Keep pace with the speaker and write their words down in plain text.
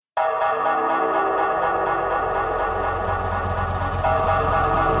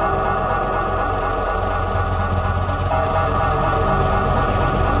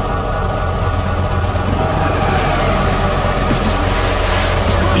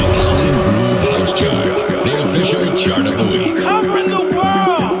Chart of the week. Covering the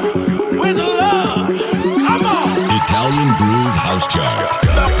world with love. Come on. Italian Groove House Chart.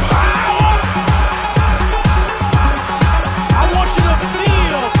 The power. I want you to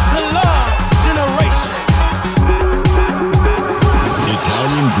feel the love generation.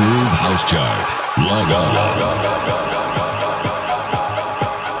 Italian Groove House Chart. Log on.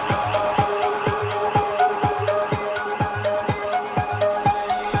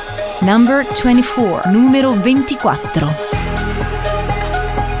 Number 24, numero 24.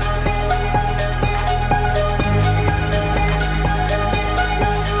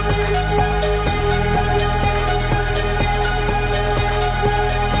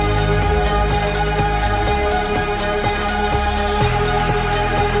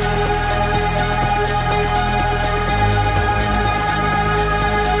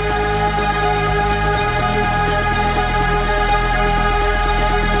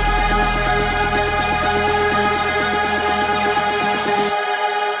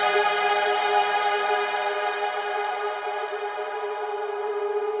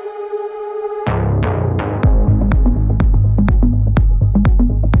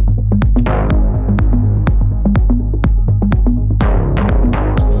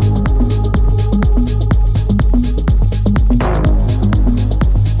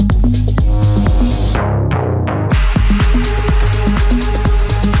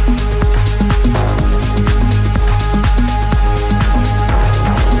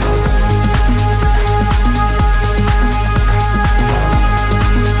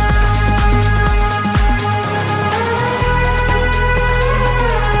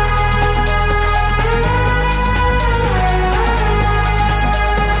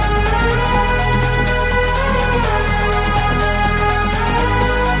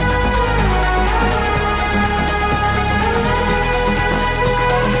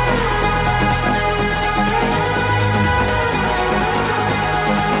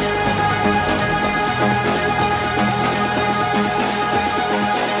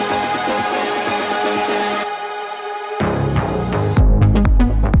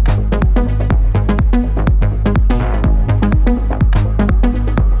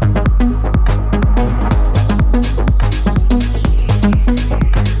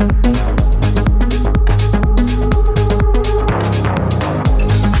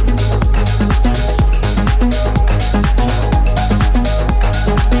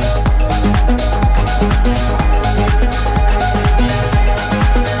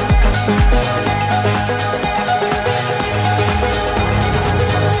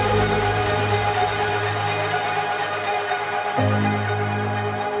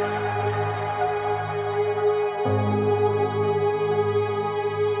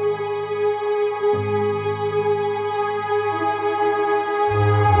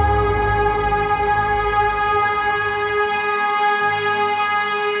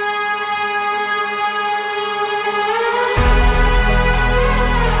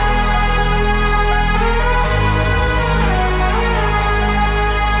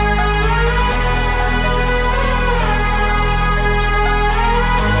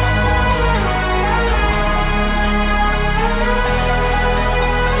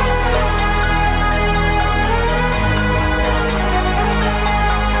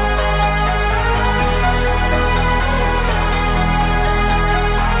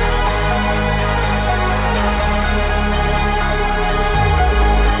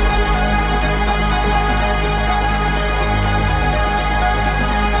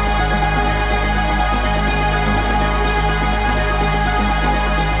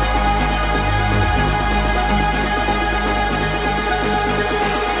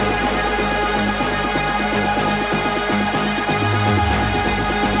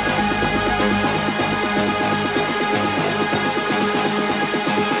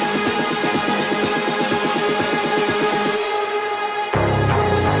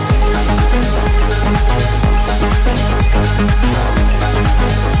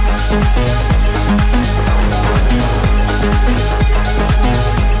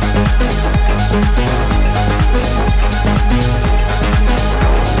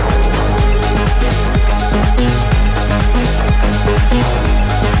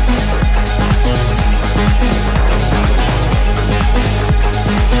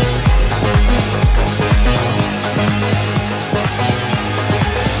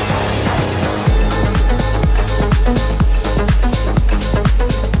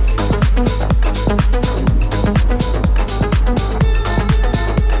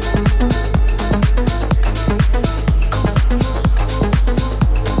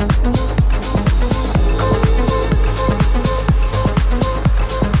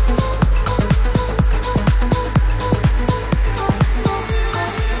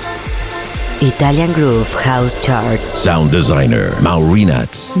 Italian Groove House Chart. Sound designer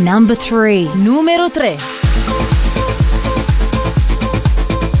Maurinats. Number 3. Numero 3.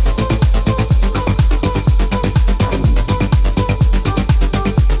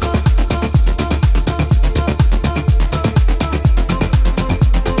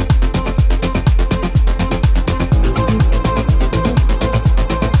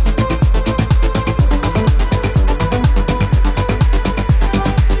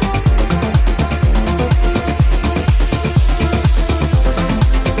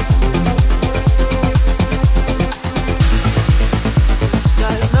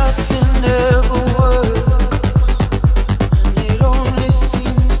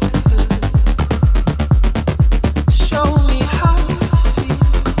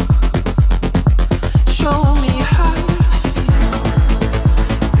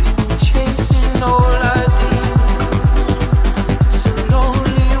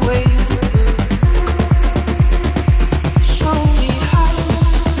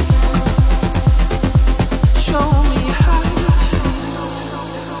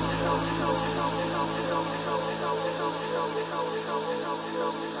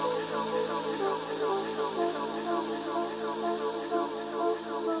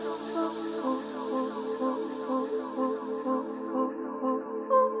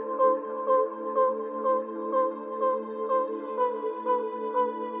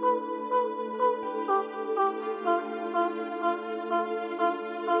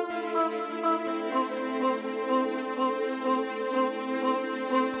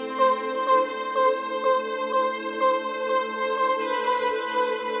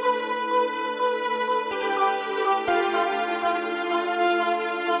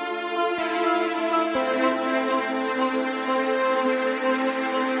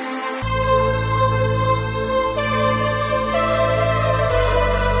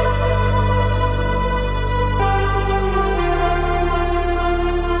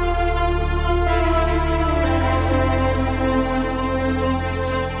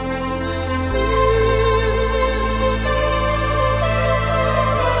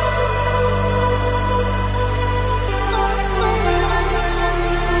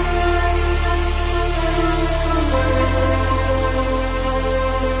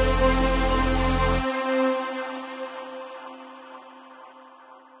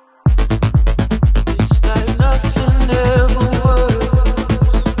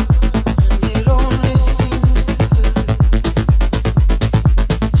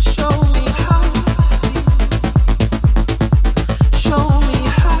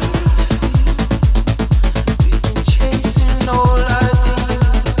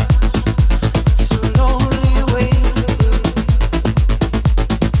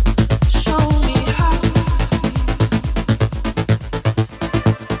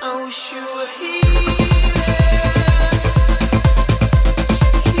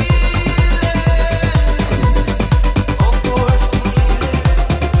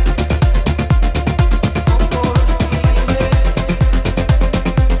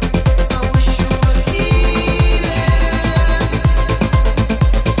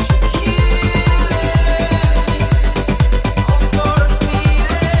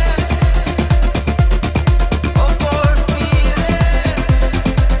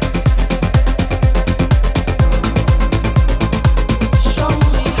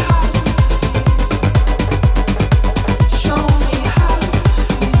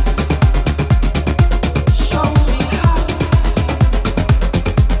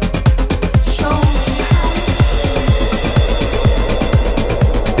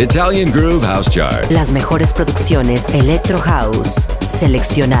 Italian Groove House Chart. Las mejores producciones Electro House,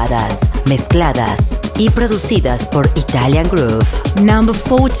 seleccionadas, mezcladas y producidas por Italian Groove. Number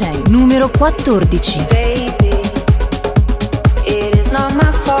 14, numero 14. Baby, it is not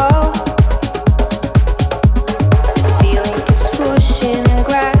my fault. This feeling keeps pushing and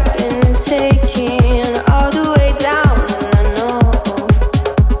grabbing and taking all the way down, and I know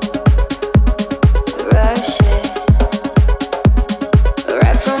rushing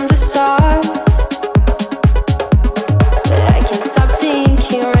right from the start. But I can't stop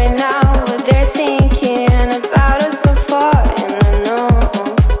thinking right now what they're thinking about us so far, and I know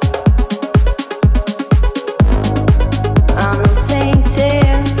I'm no saint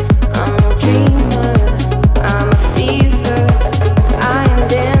here.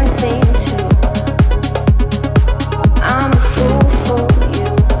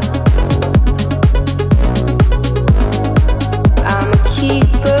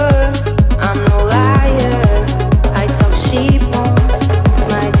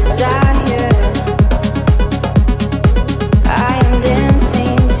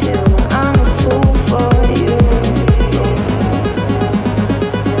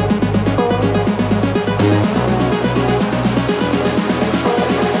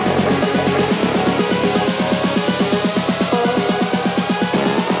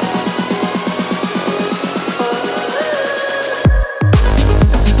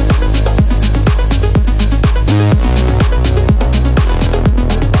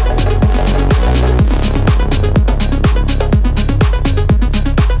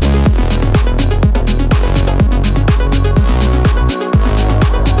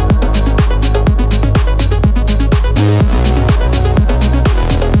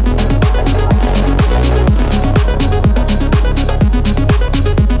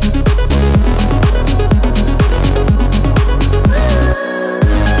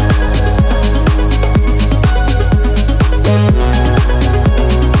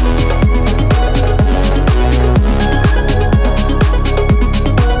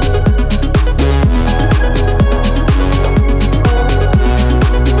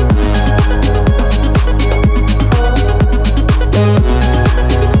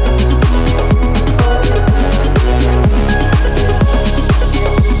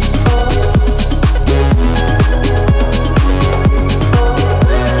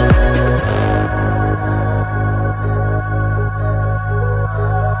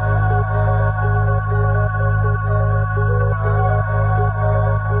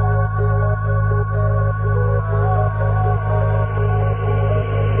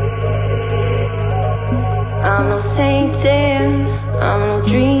 fainting. I'm no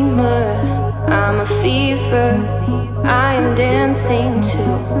dreamer, I'm a fever. I am dancing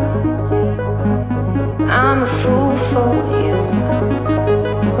too. I'm a fool for you.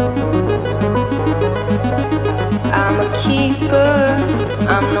 I'm a keeper,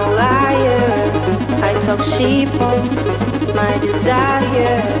 I'm no liar. I talk sheep on my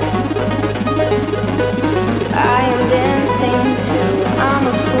desire. I am dancing too. I'm a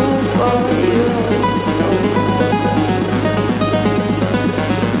fool for you.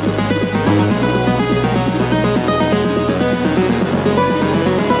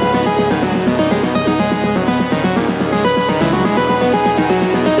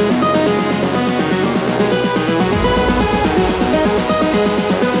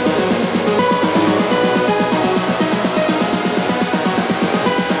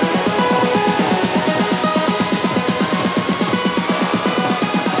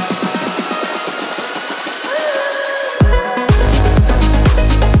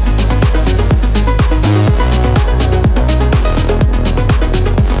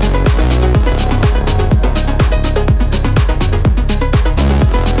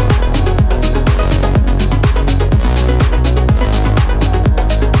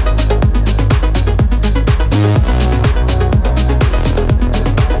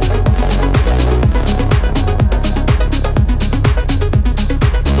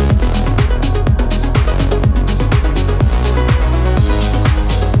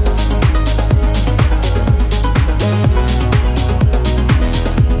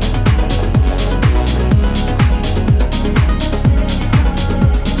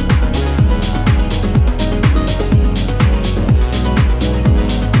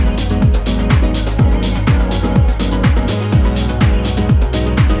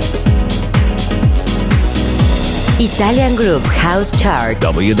 Italian Groove House Chart.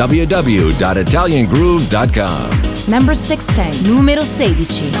 www.italiangroove.com. Number 16, numero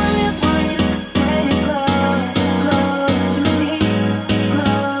 16.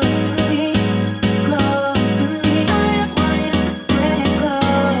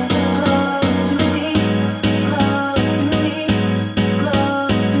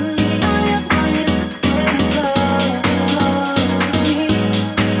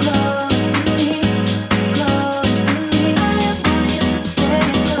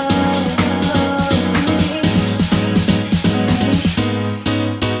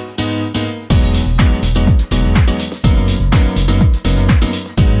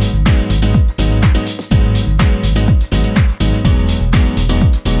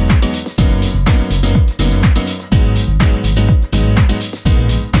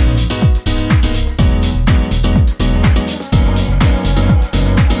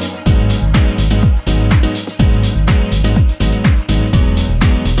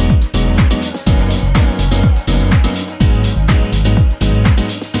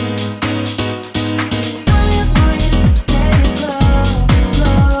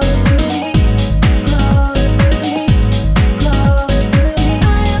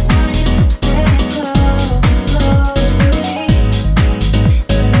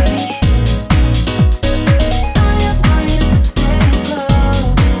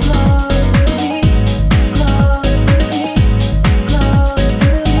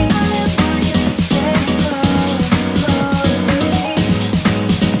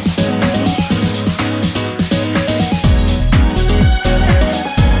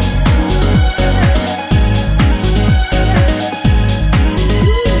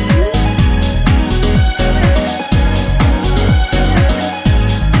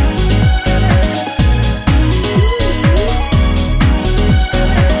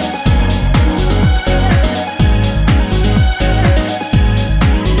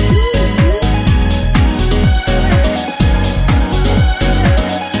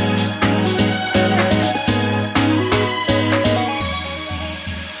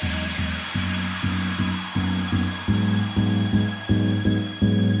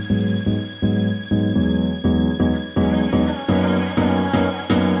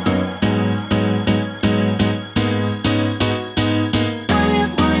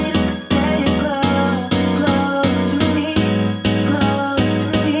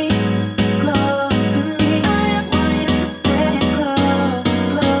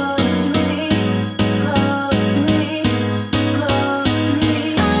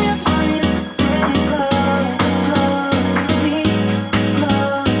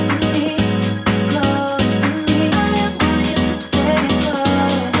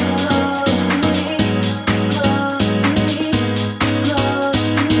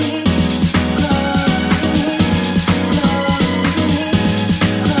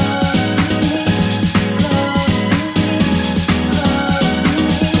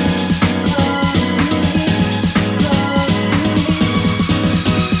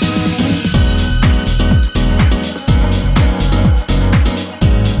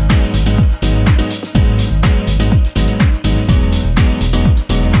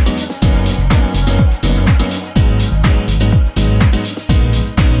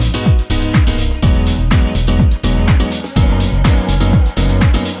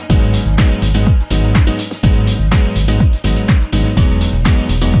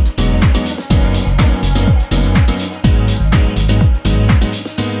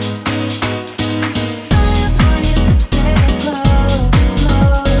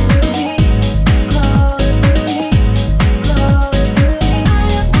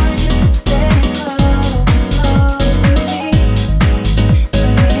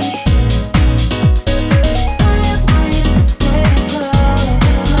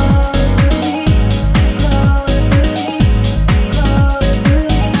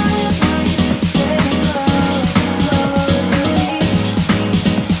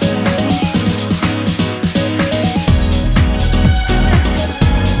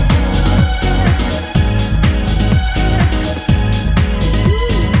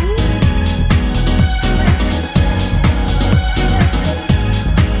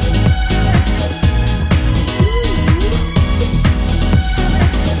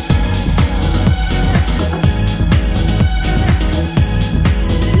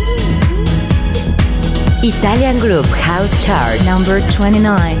 Italian Group House Chart. Number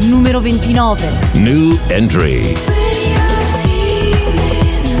 29. Numero 29. New entry.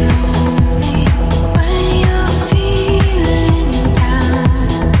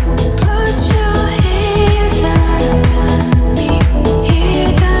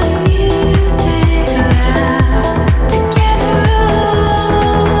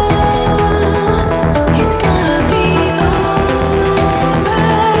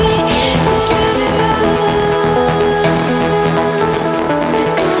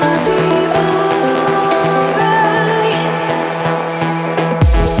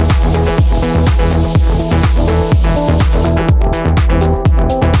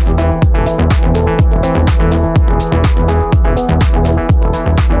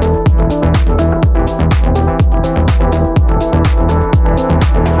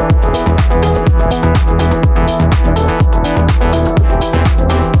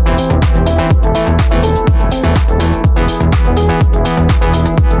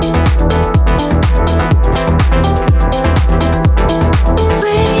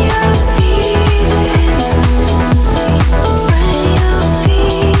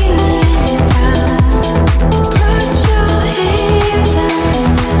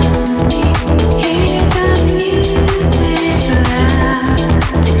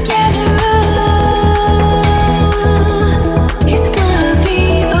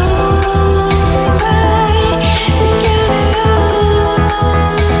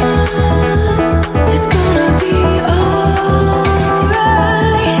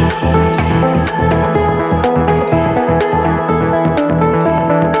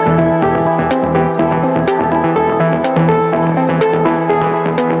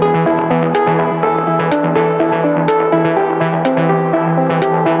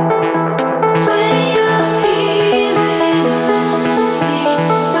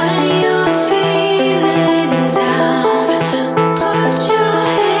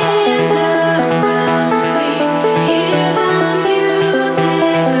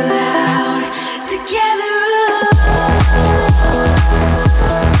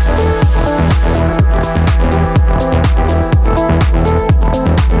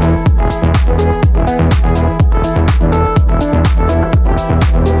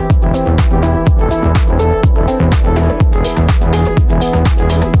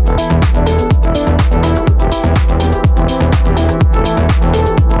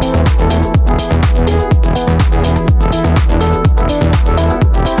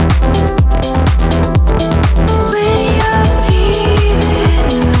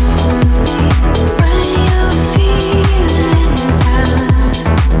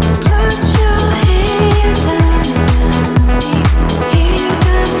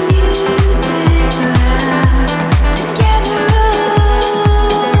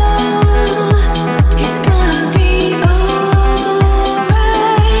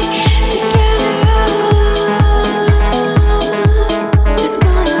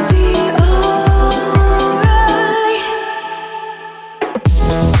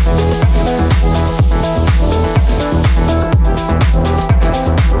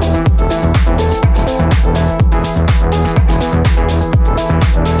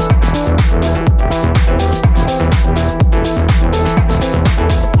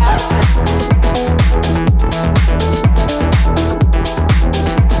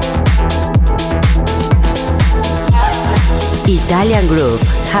 Italian Group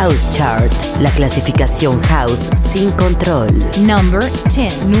House Chart, la clasificación house sin control. Number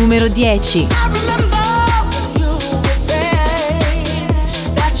 10. Numero 10.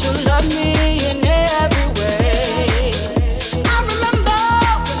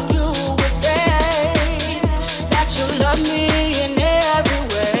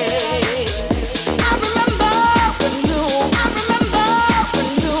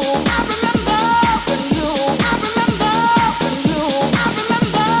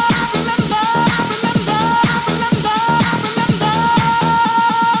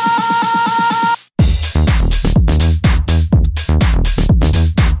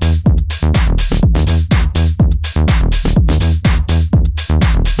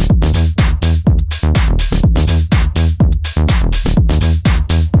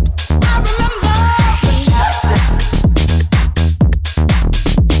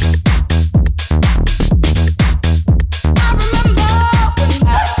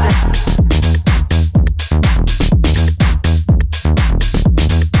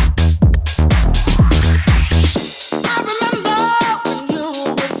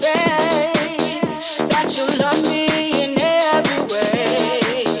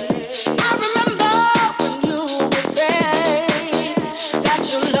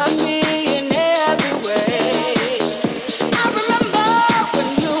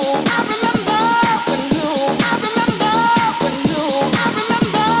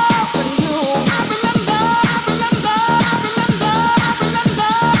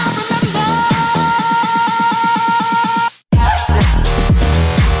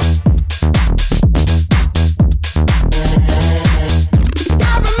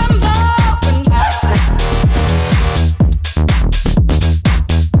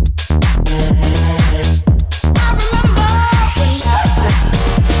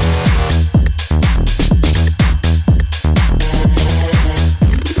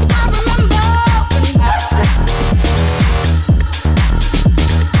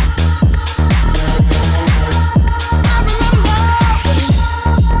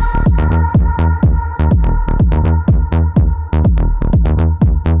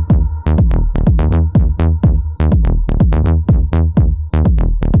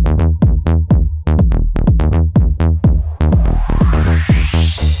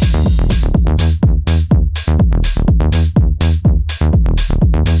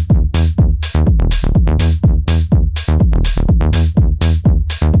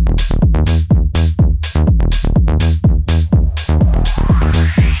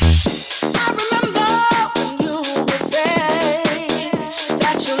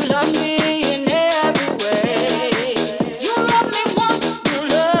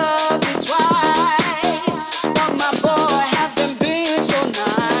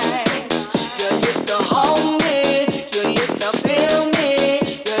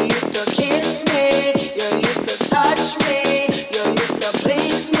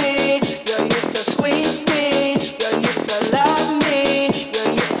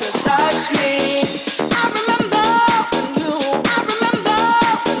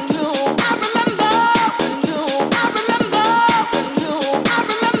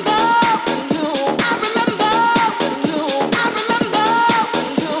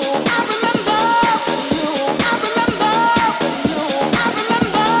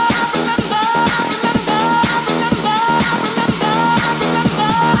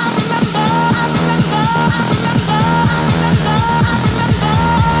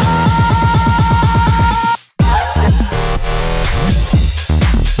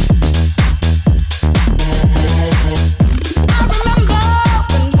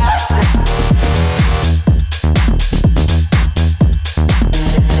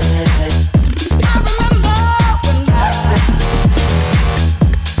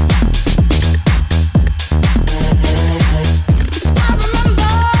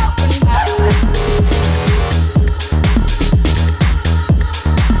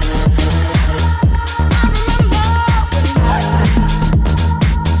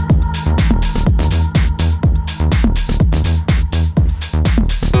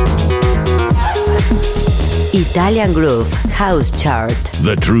 Italian Groove House Chart.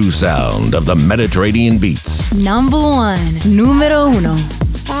 The true sound of the Mediterranean beats. Number 1, numero 1.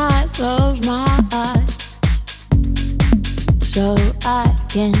 I close my eyes so I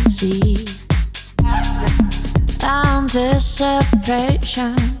can see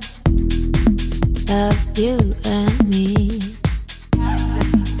anticipation of you and me.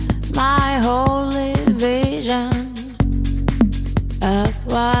 My holy vision of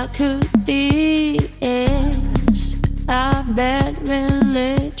what could be is a bad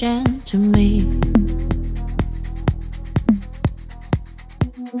religion to me.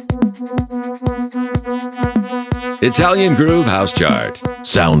 Italian Groove House Chart.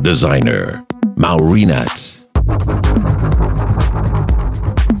 Sound designer, Maurinat.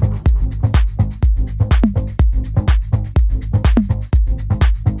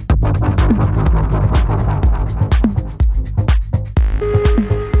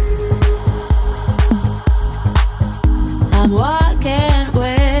 I'm walking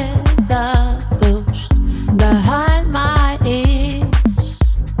with a ghost behind my ears,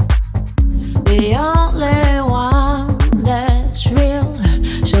 the only one that's real,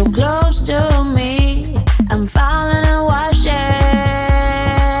 so close to me. I'm falling and washing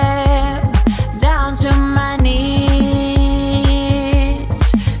down to my knees,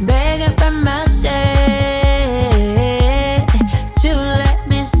 begging for mercy to let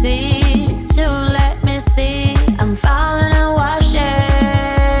me see, to let me see. I'm falling and washing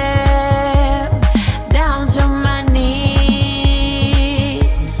down to my knees,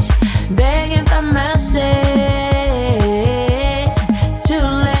 begging for mercy to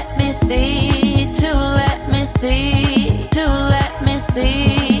let me see, to let me see, to let me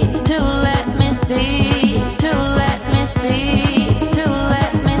see, to let me see, to let me see, to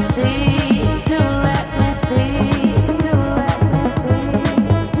let me see, to let me see, to let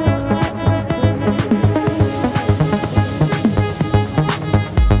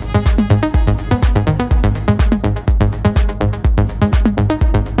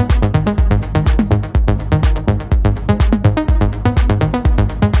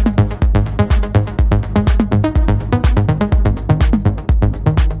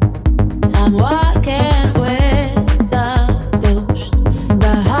I'm walking with a ghost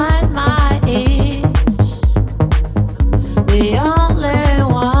behind my ears, the only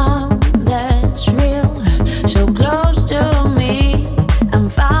one that's real, so close to me. I'm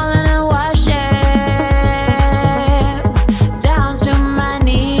falling and washing down to my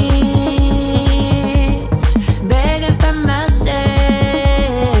knees, begging for mercy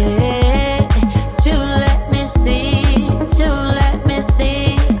to let me see, to let me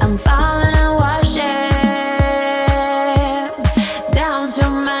see. I'm falling and washing down to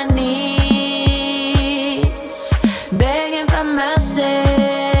my knees, begging for mercy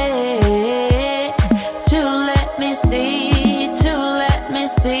to let me see, to let me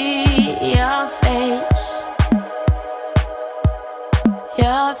see your face,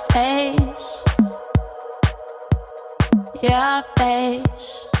 your face, your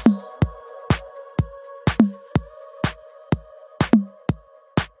face.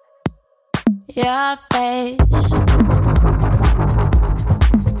 Your face.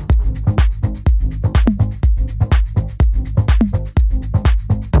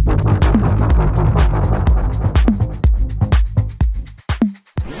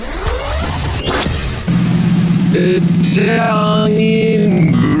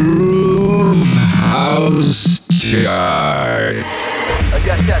 Italian Groove House Chart.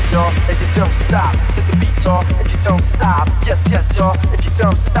 Yes, yes, y'all, if you don't stop, to the beat, y'all, if you don't stop. Yes, yes, y'all, if you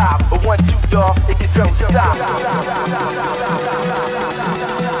don't stop. But 1, 2, y'all, if you don't stop.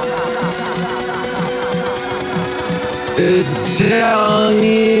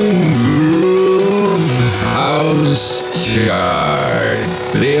 Italian Groove House Chart.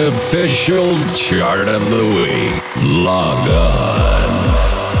 The official chart of the week. Log on.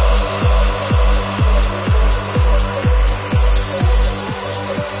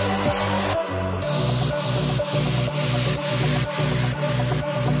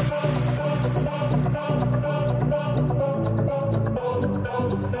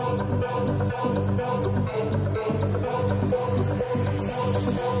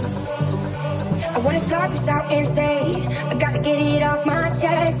 I wanna start this out and say I gotta get it off my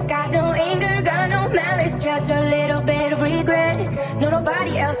chest. Got no anger, got no malice, just a little bit of regret. No,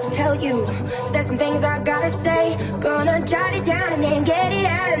 nobody else will tell you, so there's some things I gotta say. Gonna jot it down and then get it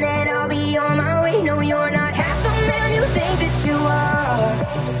out, and then I'll be on my way. No, you're not half the man you think that you are,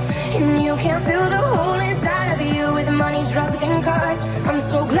 and you can't fill the hole inside of you with money, drugs, and cars. I'm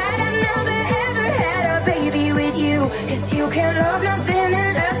so glad I never ever had a baby with you, 'cause you can't love nothing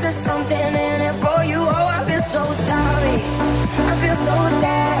unless there's something in it for you. Oh, I feel so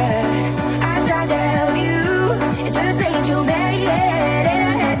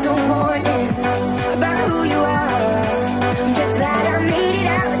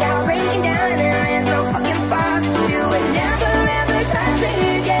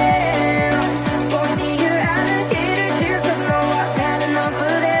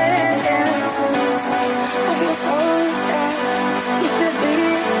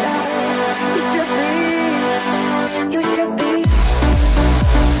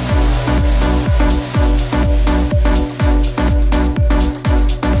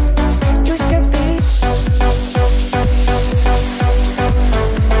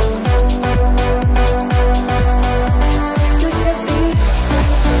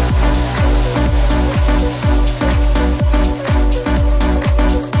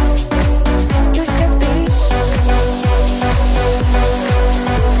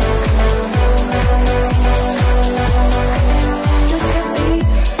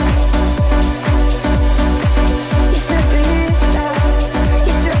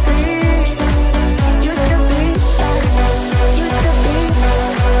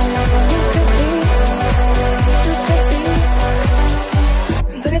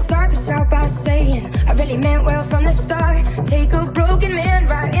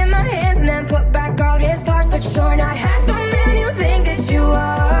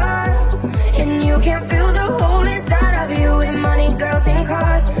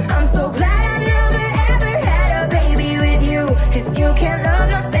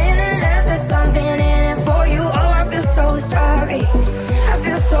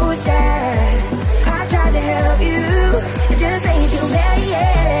so sad. I tried to help you, it just made you mad,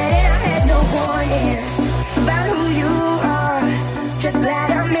 yeah. And I had no warning about who you are. Just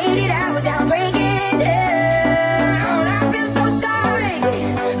glad I made it out without breaking down. I feel so sorry,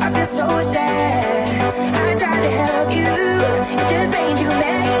 I feel so sad. I tried to help you, it just made you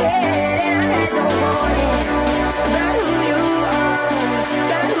mad, yeah. And I had no warning about who you are,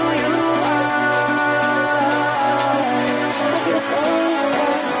 about who you are. I feel so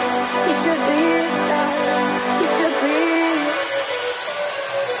sad, you should be sad, you should be,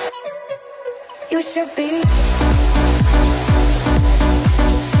 you should be.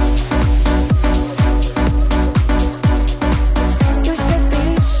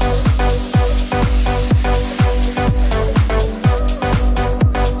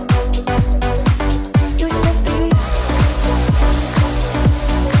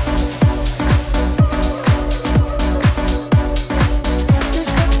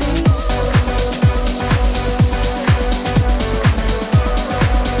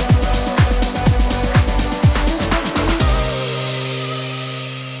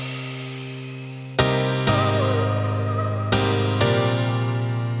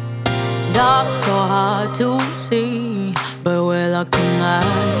 Dark, so hard to see, but we're looking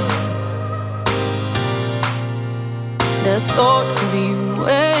eyes. The thought of you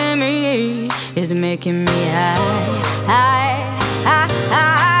and me is making me high, high, high,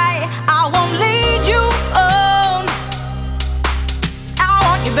 high. I won't lead you on. I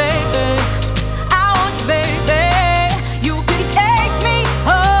want you, baby. I want you, baby. You can take me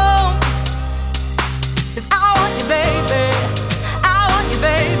home. 'Cause I want you, baby. I want you,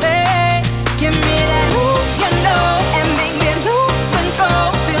 baby. Give me that ooh, you know, and make me lose control.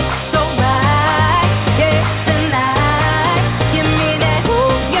 Feels so right, yeah, tonight. Give me that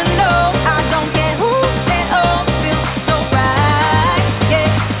ooh, you know, I don't care who said oh. Feels so right, yeah,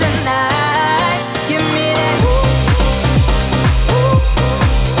 tonight. Give me that ooh, ooh,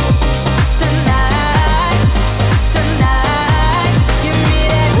 tonight, tonight. Give me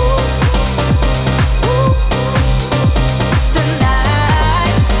that ooh, ooh,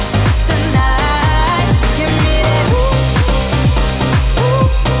 tonight, tonight. Give me that ooh, ooh,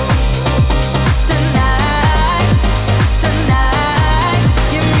 tonight, tonight.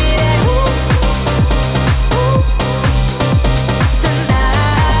 Give me that ooh, ooh,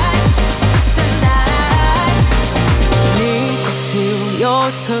 tonight, tonight. Need to feel your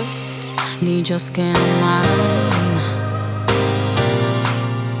touch, need your skin on mine.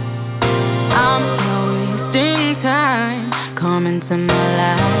 I'm not wasting time. Come into my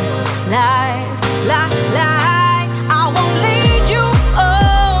life, life, life, life. I won't lead you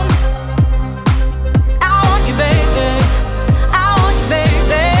on. 'Cause I want you, baby. I want you,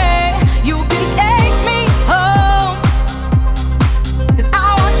 baby. You can take me home. 'Cause I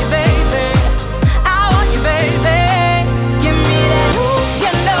want you, baby. I want you, baby. Give me that ooh,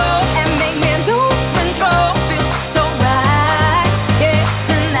 you know, and make me lose control. Feels so right, yeah,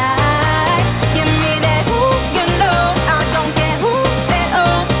 tonight. Give me that ooh, you know, I don't care who said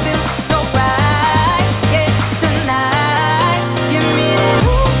oh. Feels so right, yeah,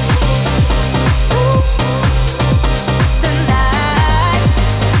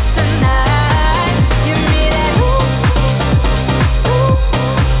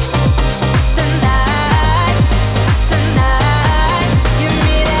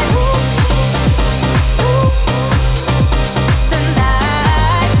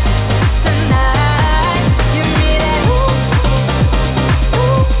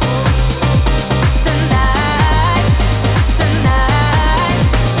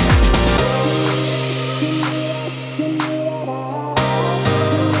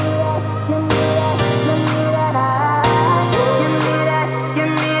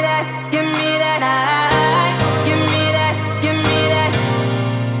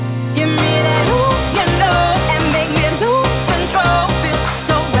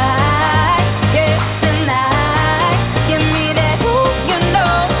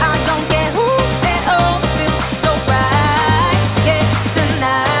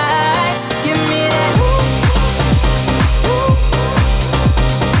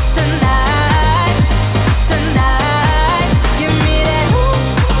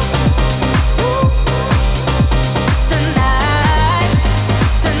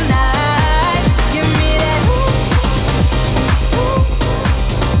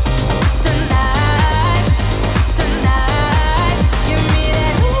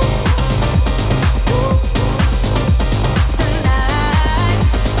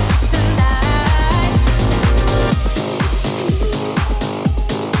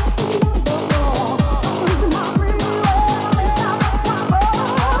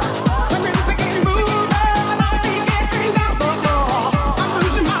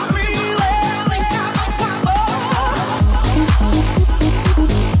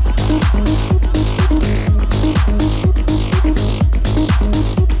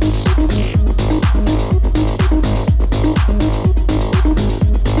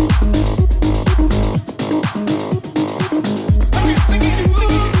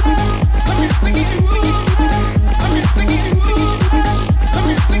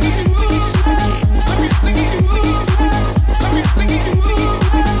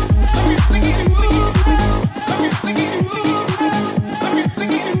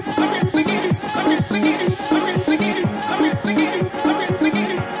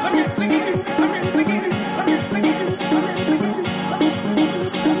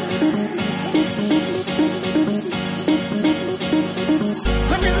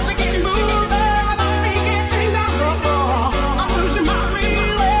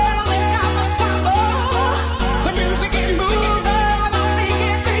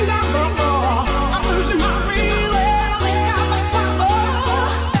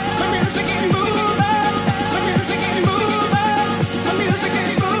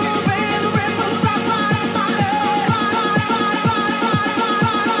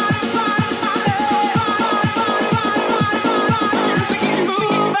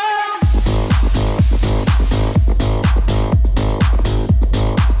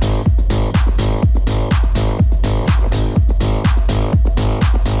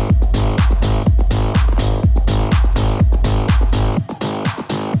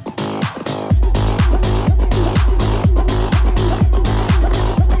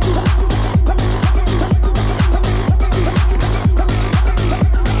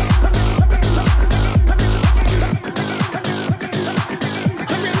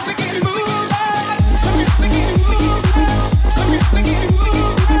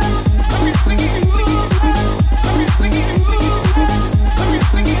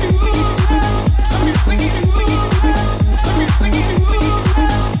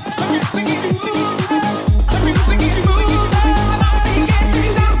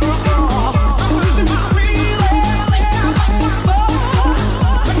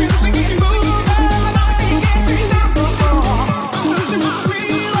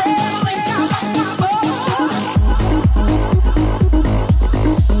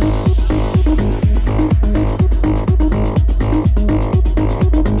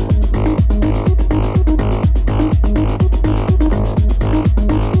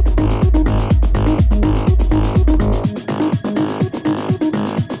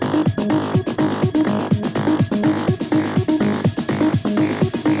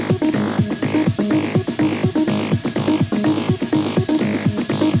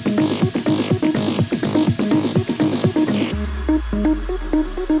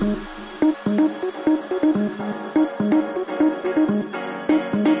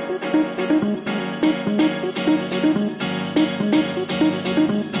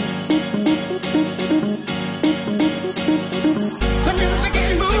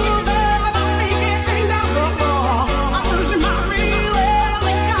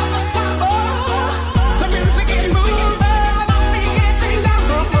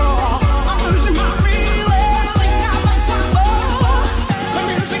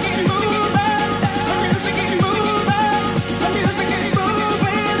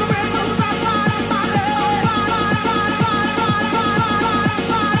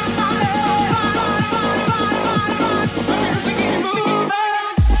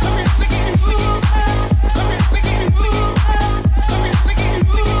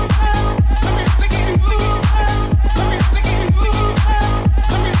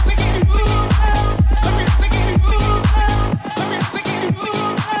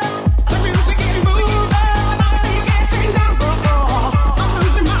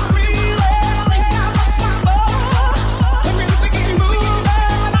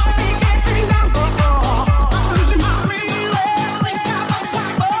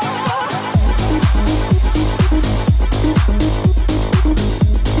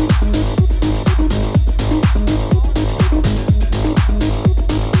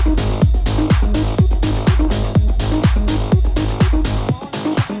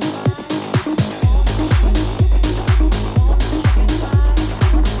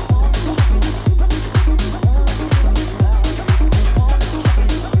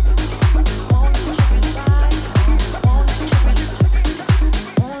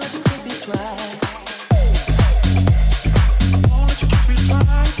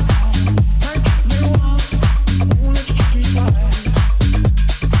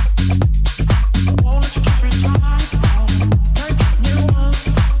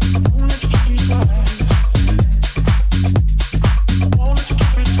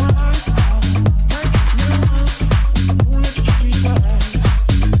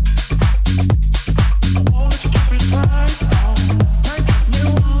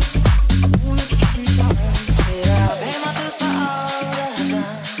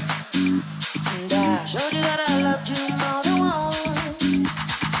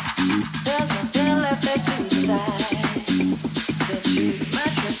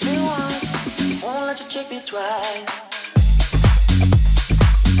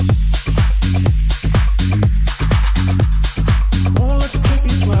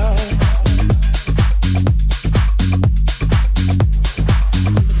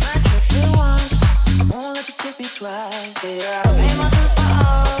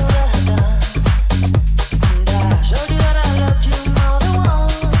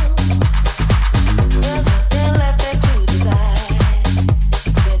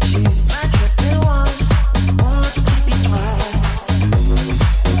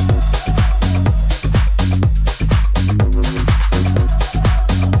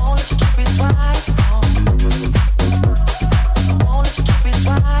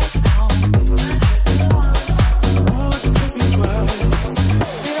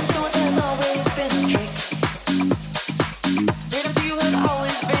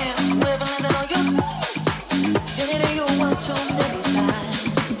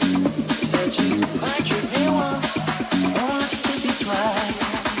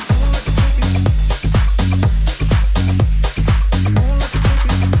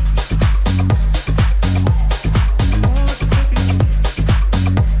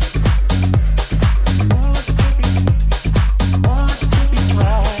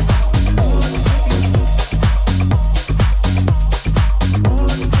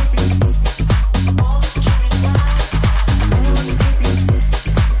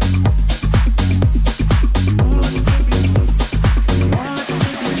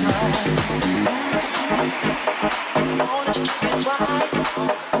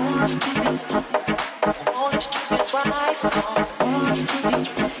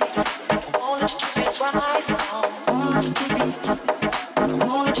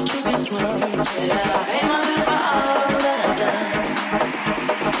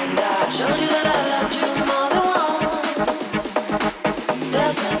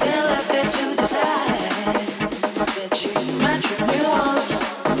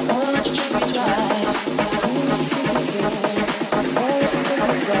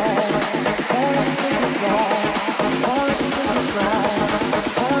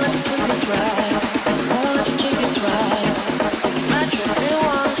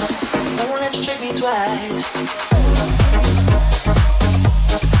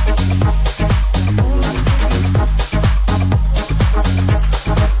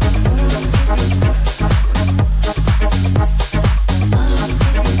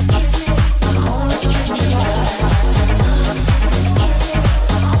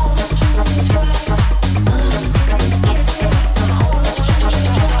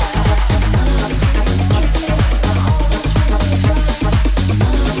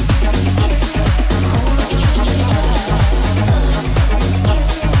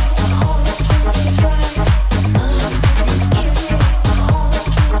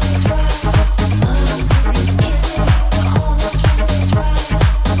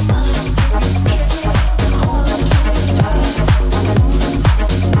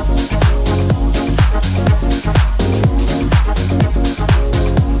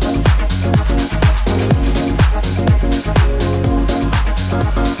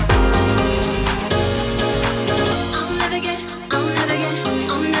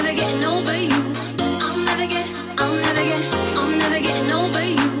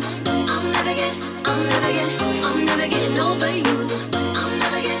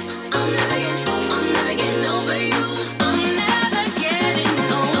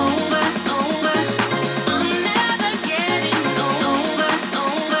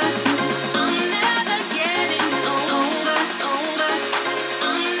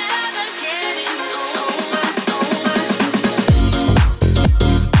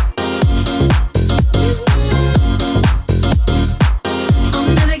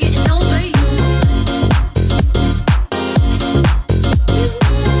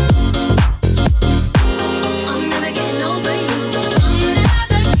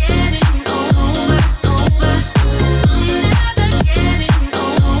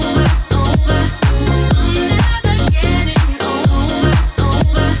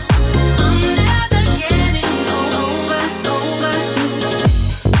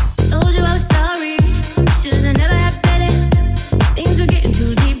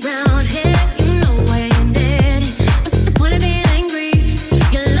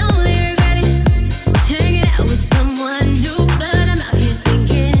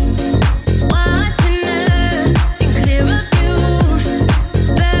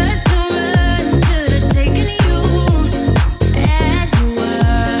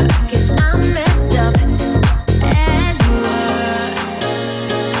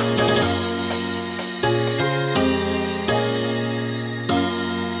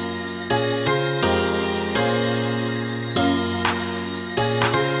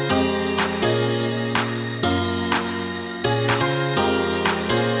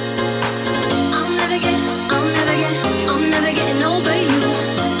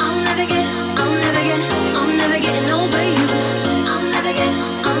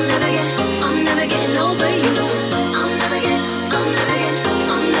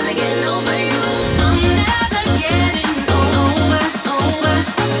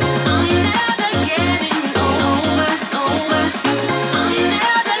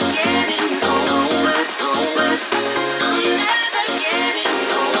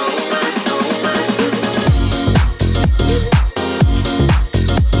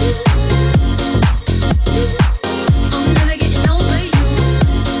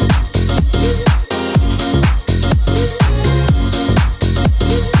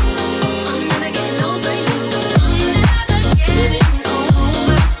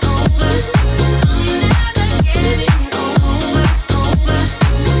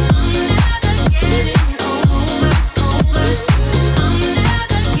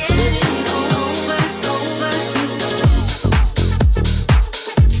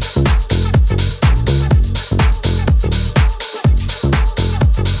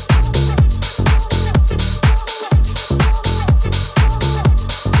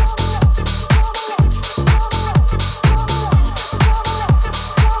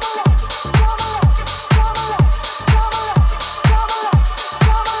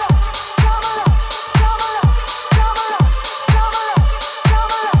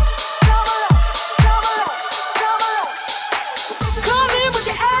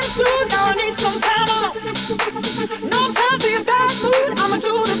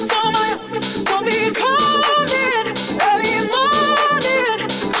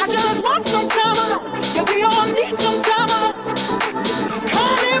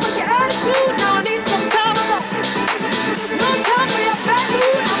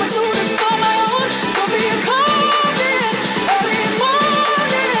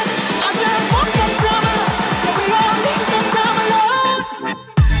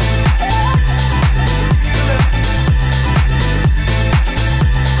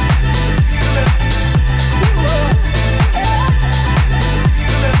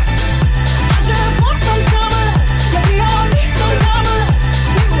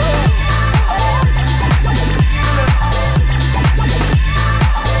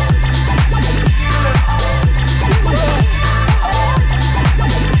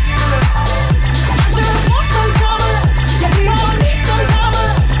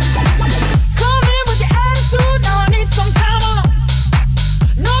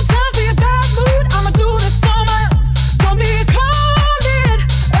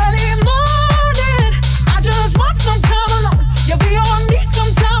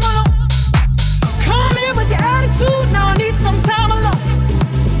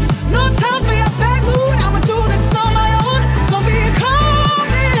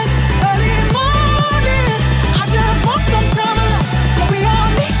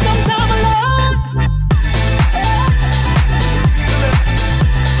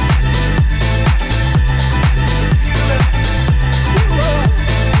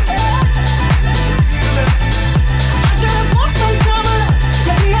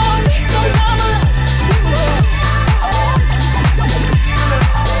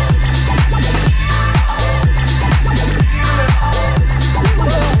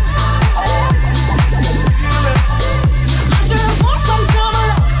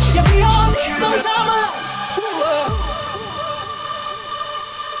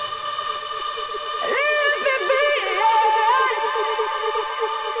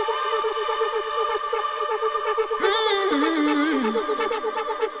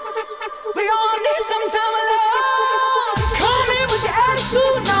 time alone. Come in with your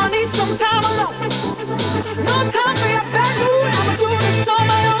attitude, now I need some time alone. No time for your bad mood, I'ma do this on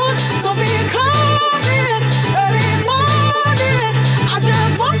my own. Don't be coming early morning. I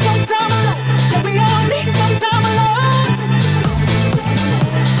just want some time alone. Yeah, we all need some time alone.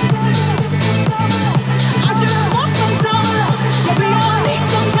 I just want some time alone. Yeah, we all need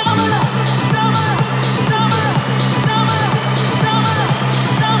some time alone. Time alone, time alone, time alone, time alone,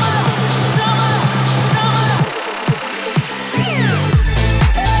 time alone, time alone, time alone.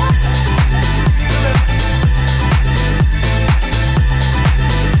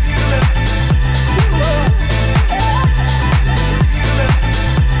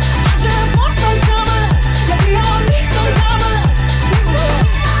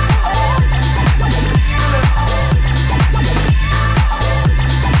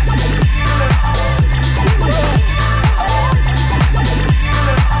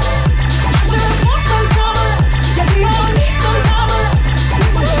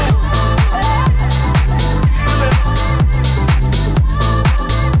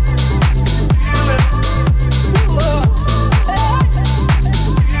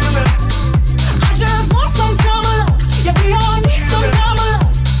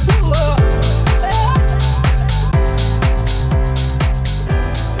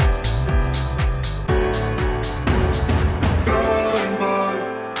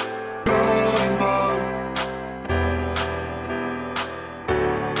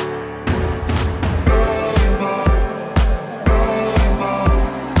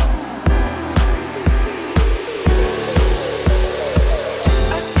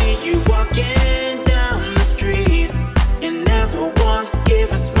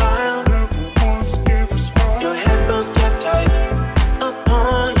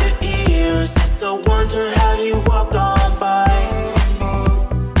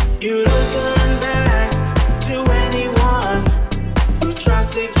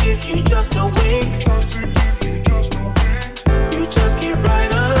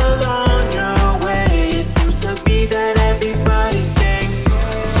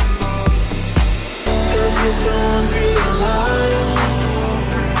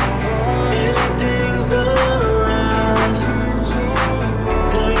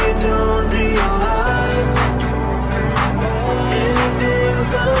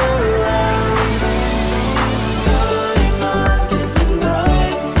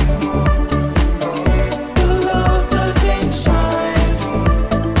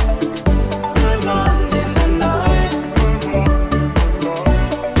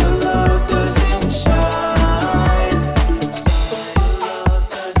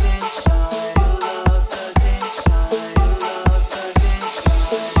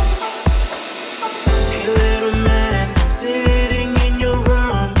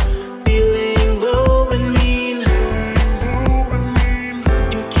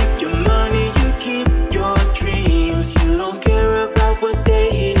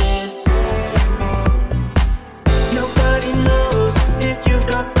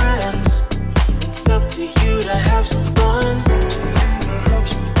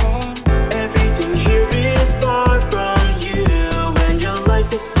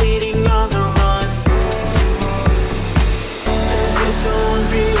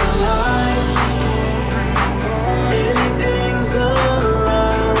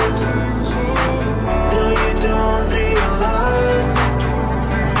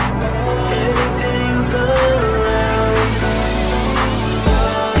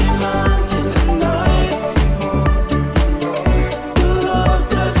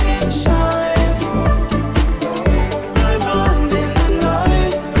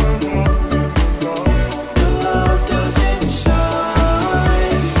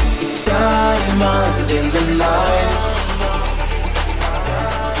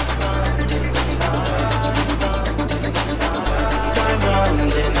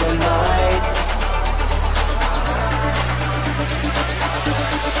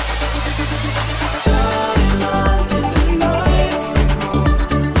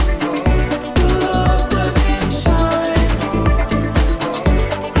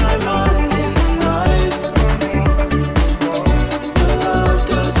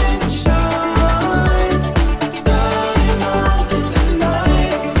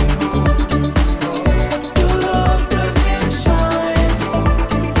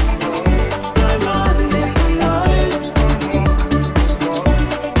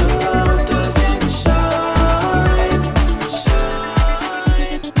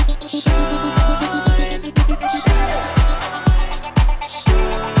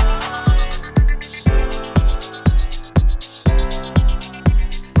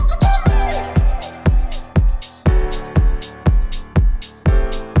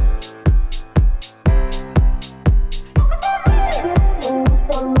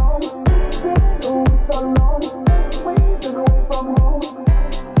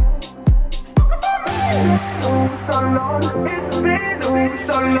 long. It's been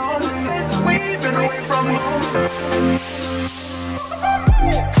so long since we've been away from home.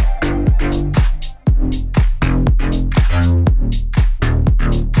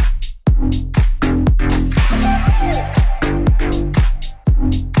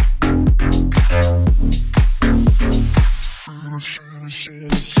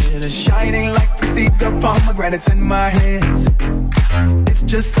 Shining like the seeds of pomegranates in my hands. It's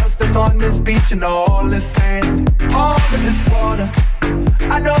just us that's on this beach and all is sand. All of this water,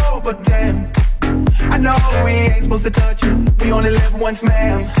 I know, but damn, I know we ain't supposed to touch it. We only live once,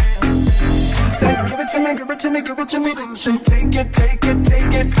 ma'am. Said, give it to me, give it to me, give it to me. Then she take it, take it,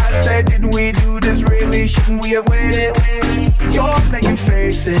 take it. I said, didn't we do this really? Shouldn't we have waited? You're making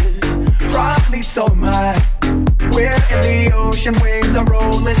faces, probably so am I. We're in the ocean, waves are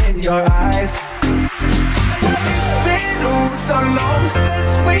rolling in your eyes. It's been so long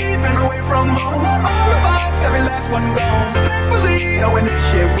since we've been away from home. All the vibes, every last one gone. Best believe knowing this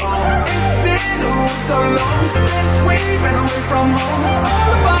shit wrong. It's been so long since we've been away from home. All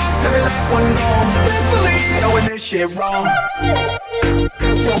the vibes, every last one gone. Best believe knowing this shit wrong.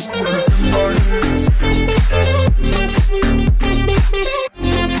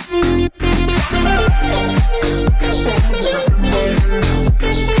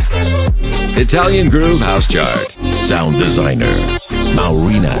 Italian Groove House Chart. Sound designer,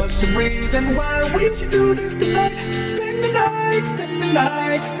 Maureenats. What's the reason why we should do this tonight? Spend the night, spend the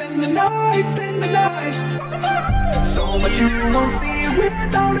night, spend the night, spend the night. So much you won't see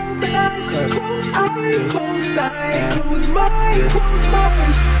without open eyes. Close eyes, close sight, close mind, close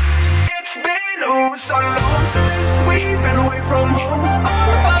mind. It's been so long since we've been away from home. All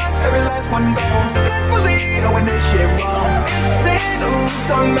the vibes, every last one gone. Best believe knowing this shit wrong. It's been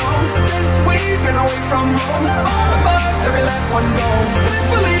so long since we've been away from home. All the vibes, every last one gone. Best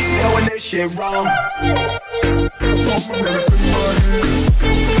believe knowing this shit wrong.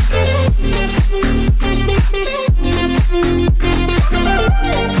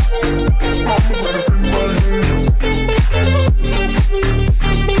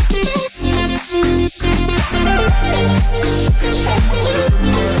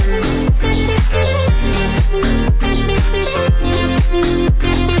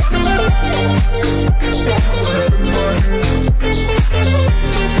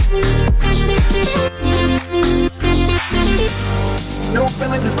 No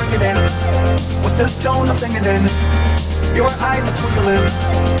feelings is bringing in. What's this tone I'm singing in? Your eyes are twinkling,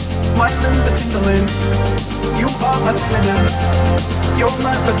 my limbs are tingling. You are my synonym. Your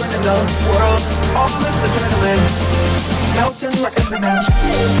life is running the world. All this adrenaline, melting like cinnamon.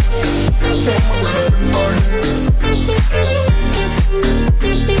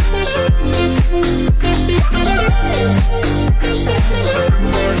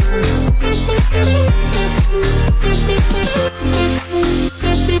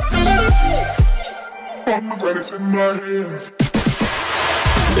 Pomegranates in my hands.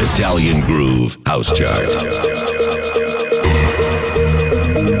 Italian Groove House Chart.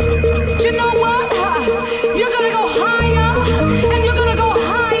 You know what? You're gonna go higher, and you're gonna go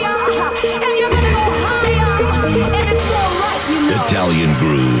higher, and you're gonna go higher, and it's alright, you know. Italian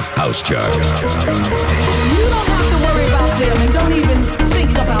Groove House Chart. You don't have to worry about them, and don't even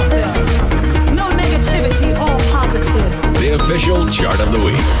think about them. No negativity, all positive. The official chart of the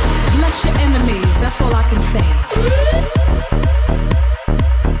week. Bless your enemies, that's all I can say.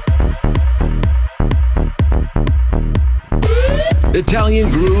 Italian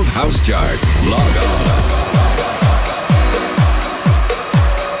Groove House Chart. Log on.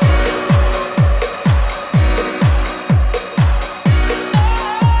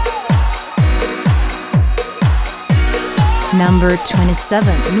 Number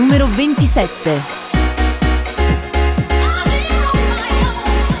 27, numero 27.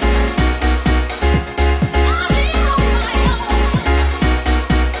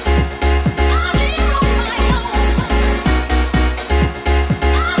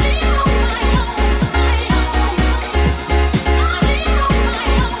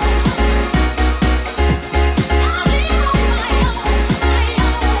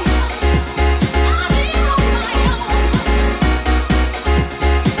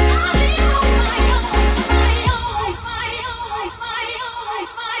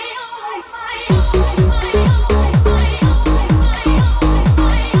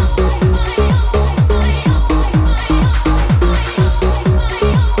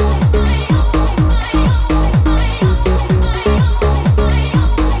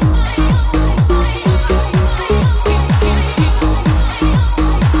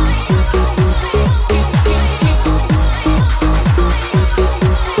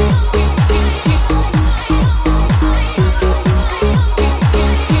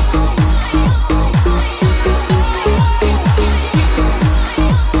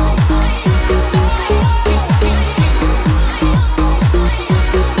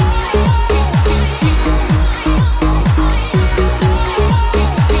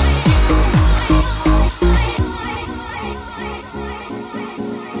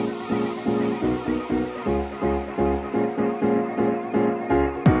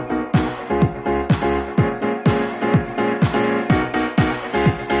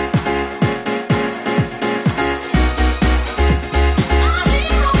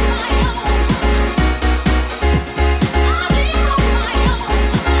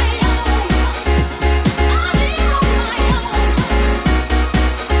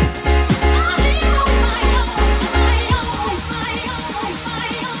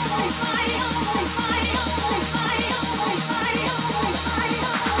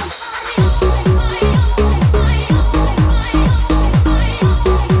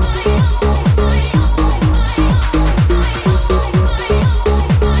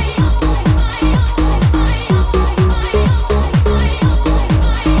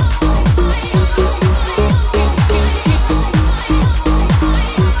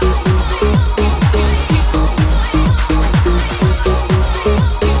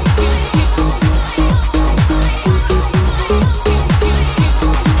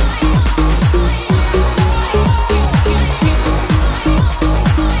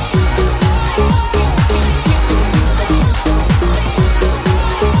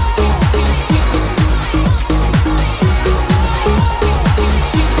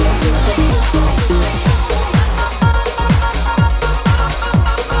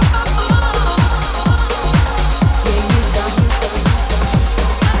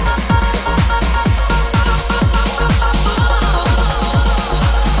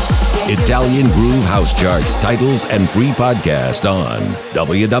 Italian Groove House Charts, titles, and free podcast on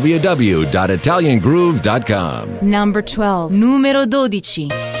www.italiangroove.com. Number 12. Numero 12.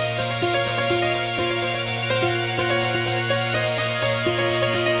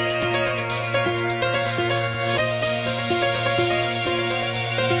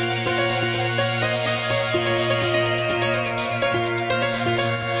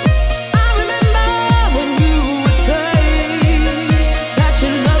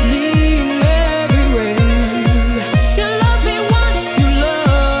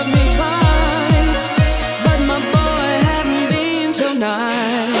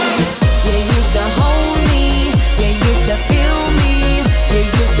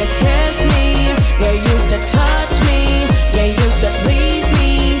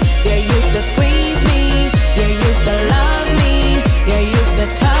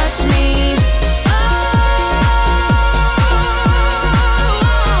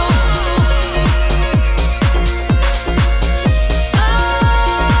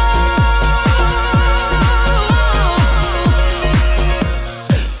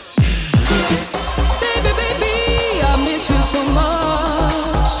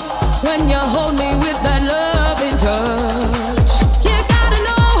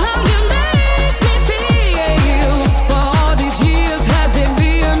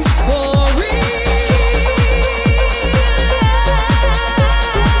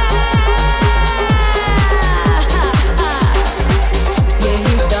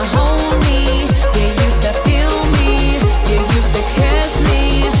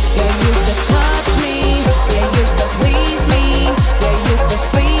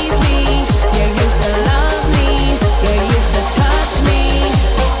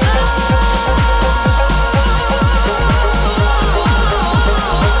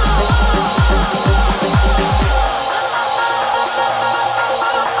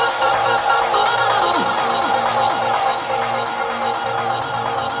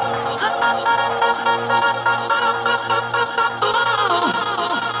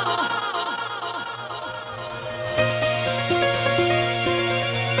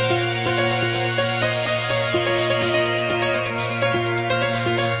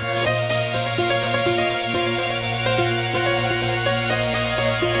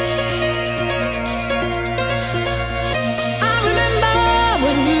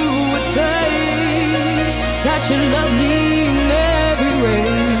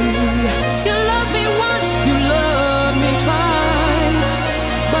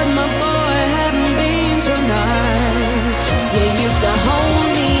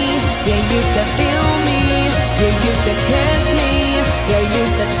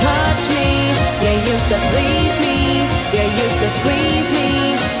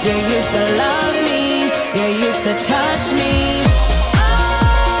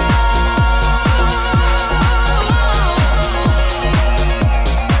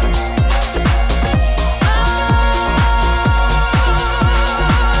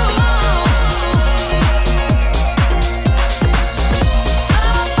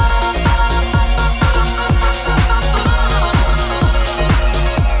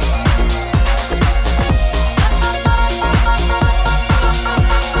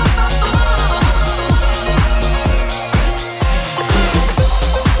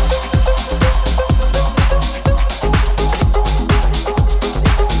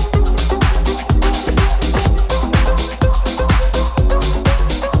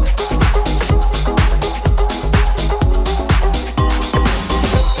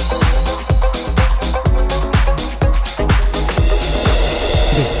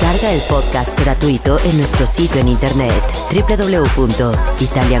 El podcast gratuito en nuestro sitio en internet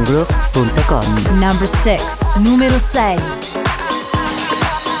www.italiangroove.com. Number 6. Numero 6. I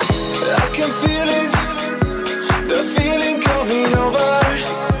can feel it, the feeling coming over.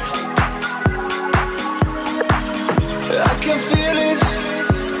 I can feel it,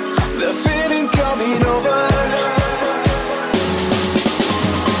 the feeling coming over.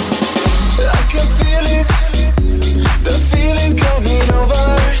 I can feel it, the feeling coming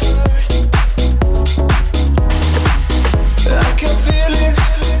over. I can feel it,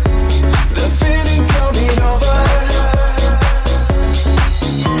 the feeling coming over.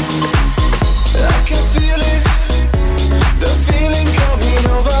 I can feel it,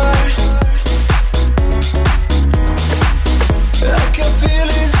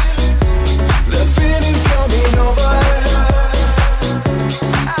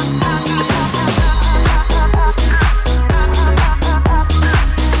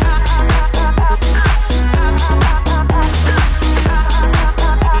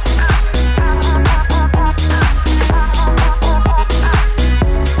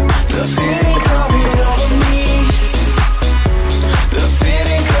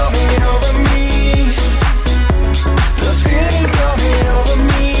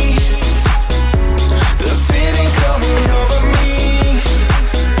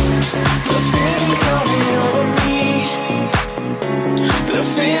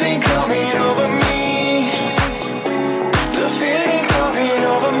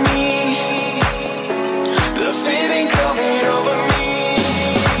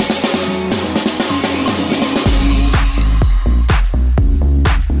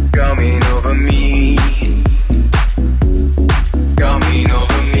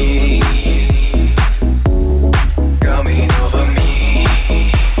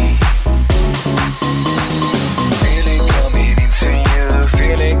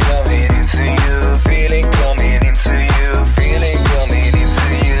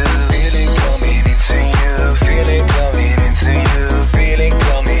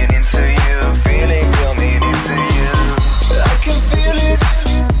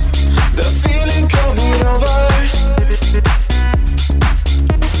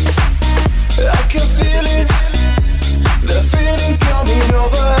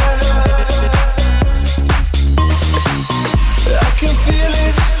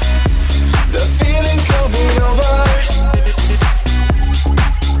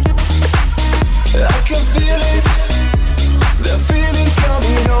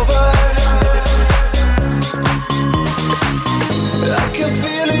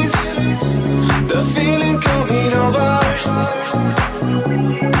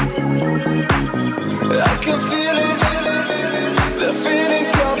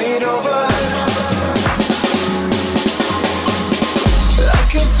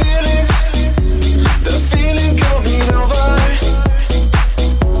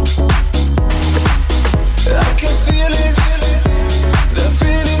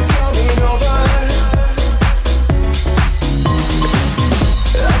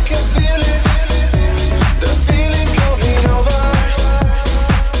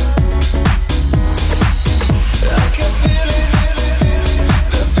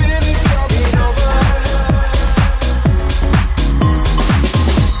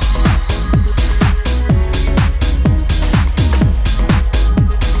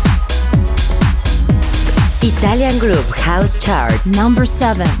 Groove House Chart. Number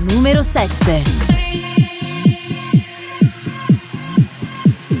 7, numero 7.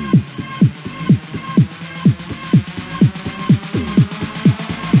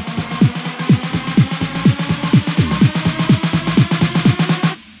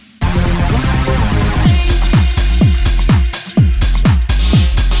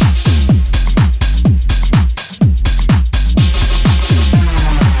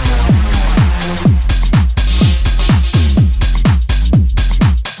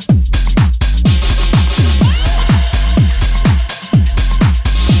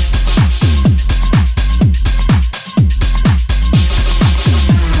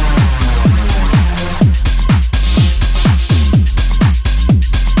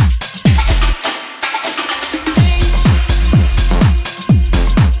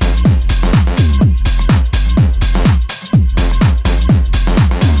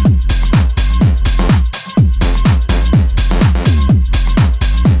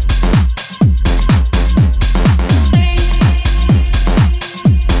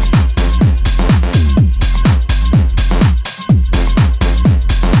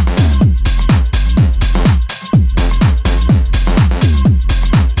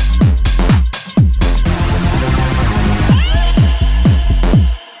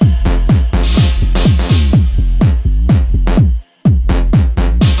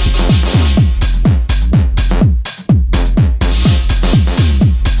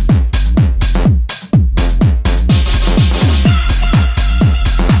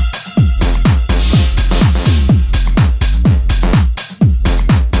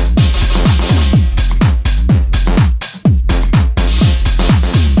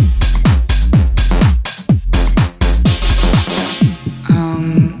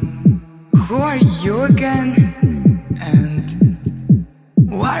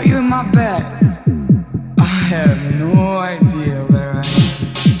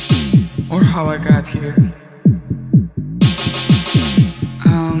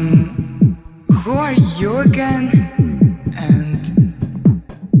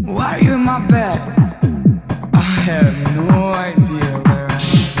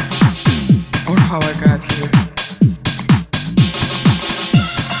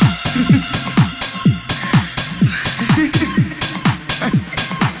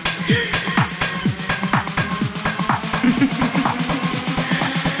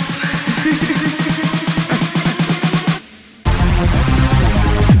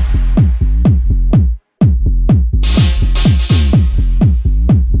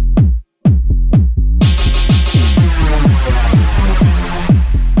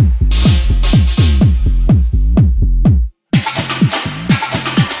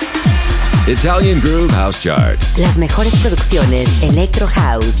 Italian Groove House Chart. Las mejores producciones Electro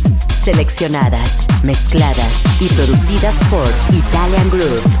House, seleccionadas, mezcladas y producidas por Italian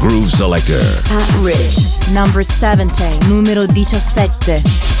Groove. Groove Selector. Pat Rich. Number 17, numero 17.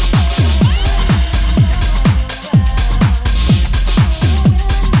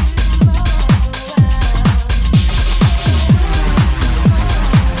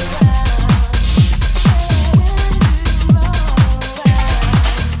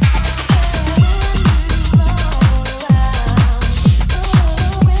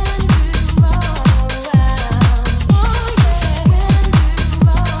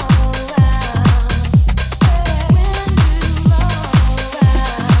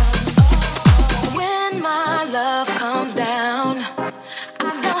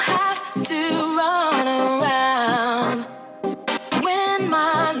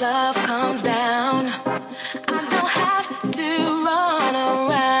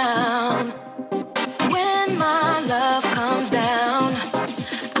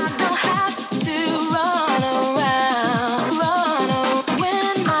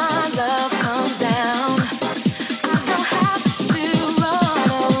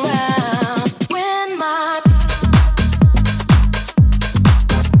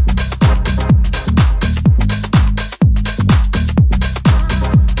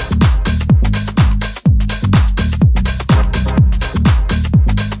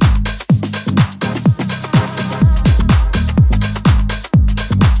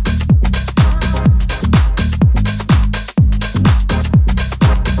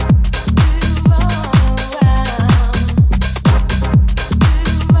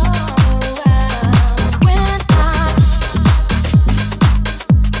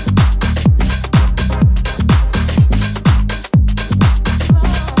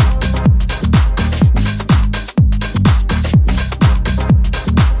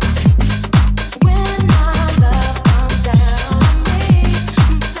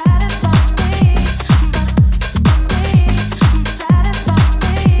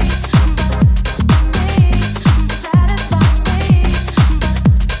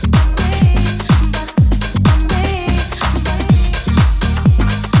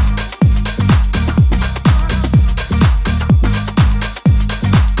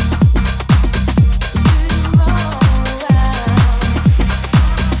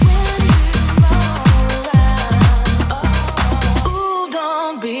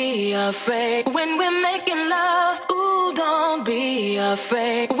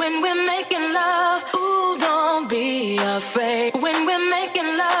 afraid when we're making love. Ooh, don't be afraid when we're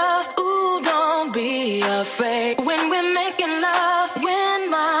making love. Ooh, don't be afraid when we're making love.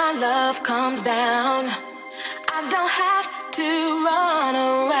 When my love comes down, I don't have to run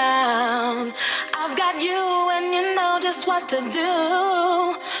around. I've got you and you know just what to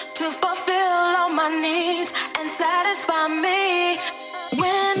do to fulfill all my needs and satisfy me.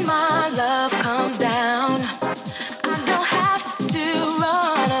 When my love comes down, I don't have to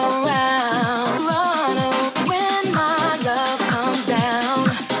run around, run around. When my love comes down,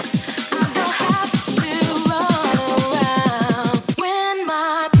 I don't have to run around. When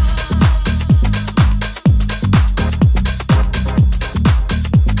my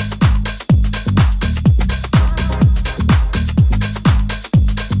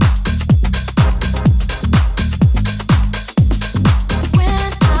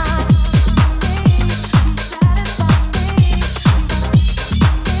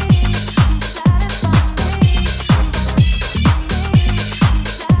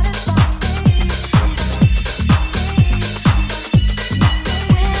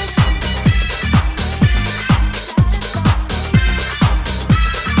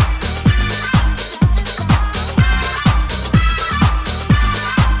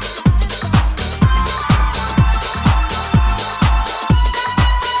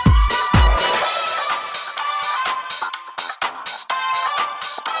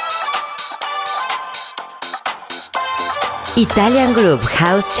Italian Groove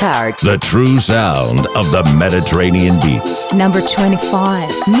House Chart. The true sound of the Mediterranean beats. Number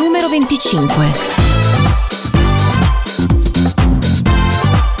 25, numero 25.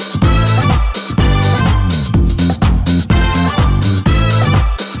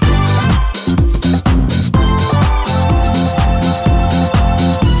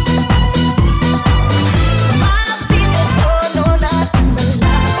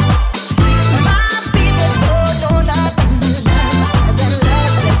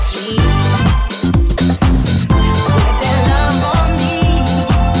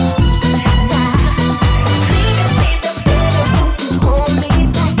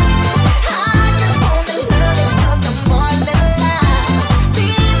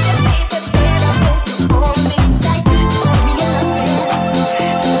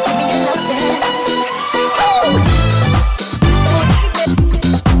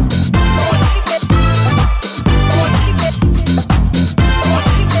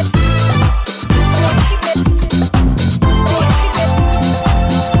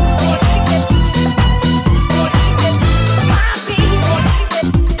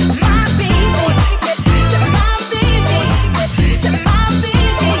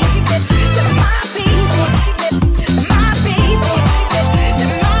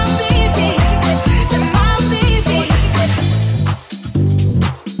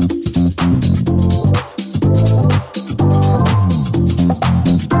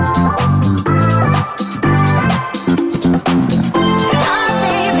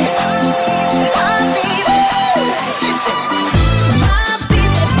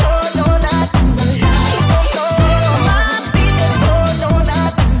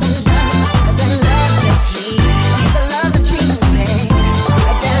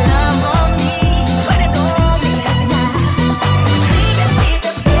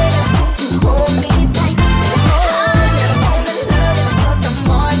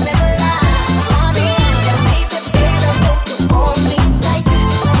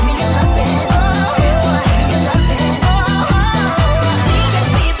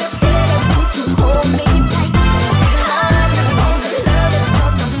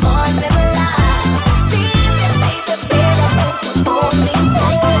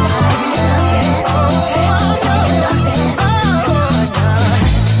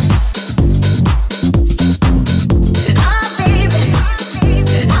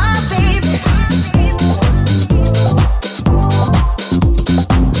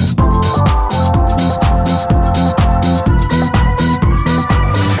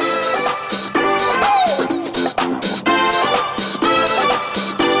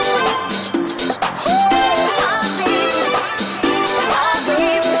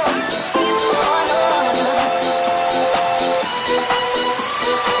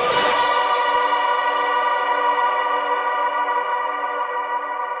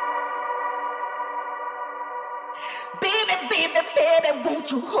 baby,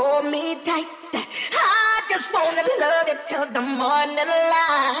 won't you hold me tight? I just wanna love you till the morning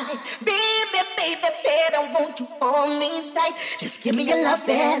light. Baby, baby, baby, won't you hold me tight? Just give me your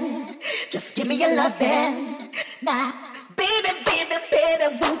lovin', just give me your lovin'. Now, baby, baby,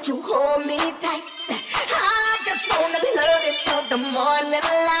 baby, won't you hold me tight? I just wanna wanna love it till the morning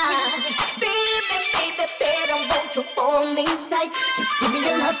light. Baby, baby, baby, won't you hold me tight? Just give me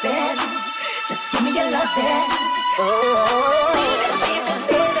your loving. Just give me your loving. Oh, baby, baby,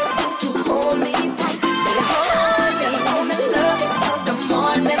 baby, won't you hold me tight? Baby, I just wanna love it till the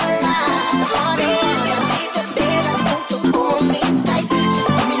morning light. Baby, baby, baby, won't you hold me tight? Just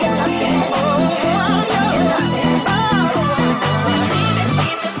give me your loving. Just give me your loving. Baby,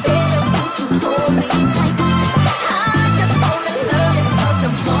 baby, baby, won't you hold me tight? I just wanna love it till the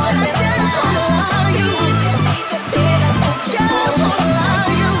morning light. I just wanna love you. Baby, baby, won't you just wanna love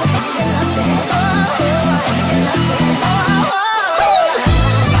you. Just give me your loving.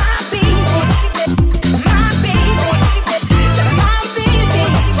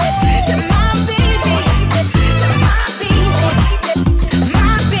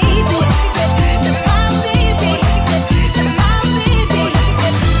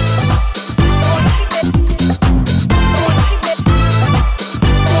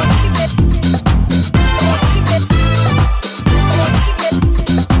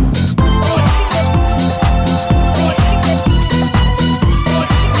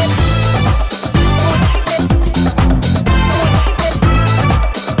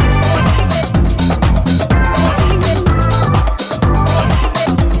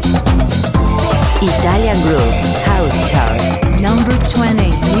 Italian Groove House Chart. Number 20,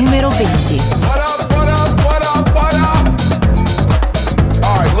 numero 20. What up, what up, what up, what up?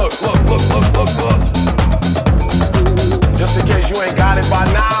 Alright, look. Just in case you ain't got it by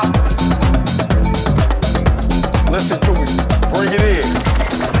now, listen to me, bring it in.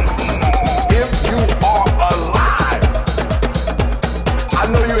 If you are alive, I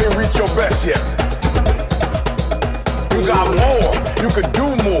know you ain't reached your best yet. You got more, you could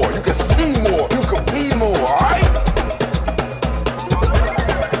do more, you could see more, you could be more, alright?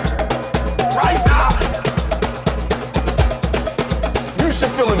 Right now, you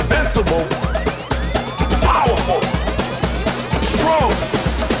should feel invincible, powerful, strong.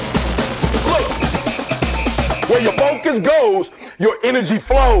 Look, where your focus goes, your energy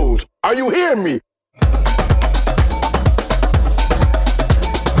flows. Are you hearing me?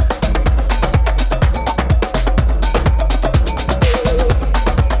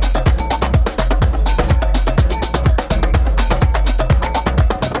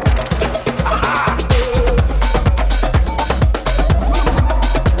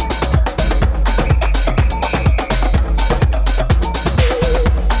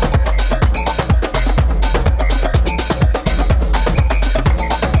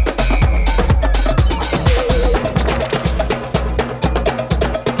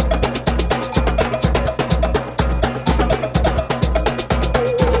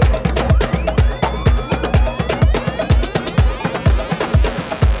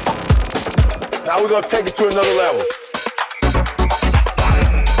 Now we're gonna take it to another level.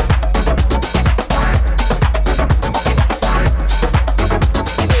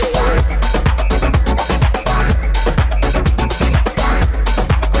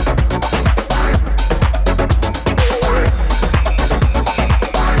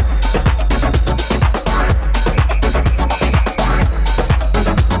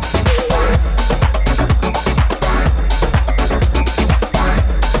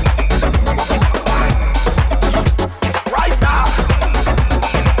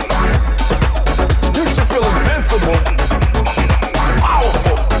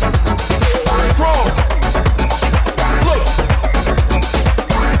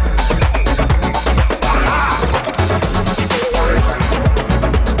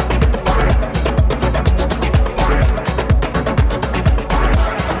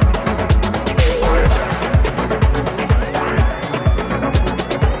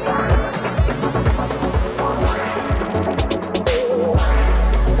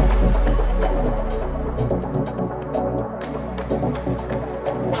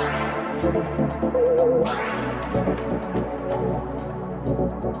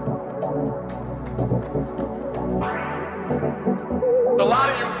 A lot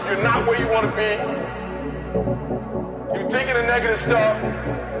of you, you're not where you want to be. You thinking of negative stuff.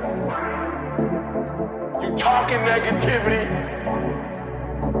 You talking negativity.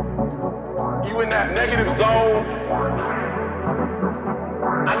 You in that negative zone.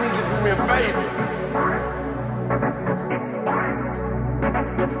 I need you to do me a favor.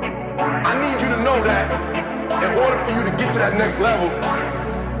 I need you to know that in order for you to get to that next level,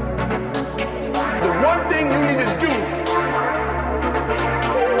 the one thing you need to do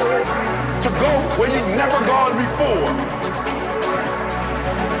to go where you've never gone before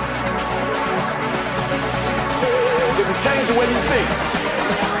is to change the way you think.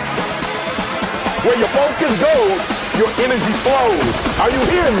 Where your focus goes, your energy flows. Are you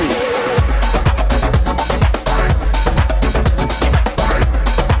hearing me?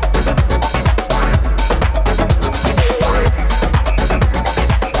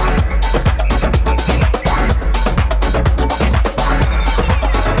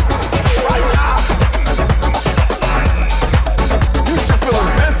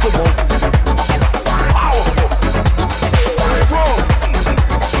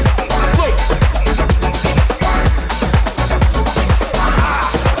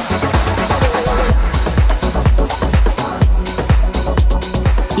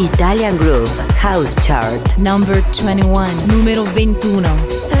 Italian Groove House Chart. Number 21, numero 21.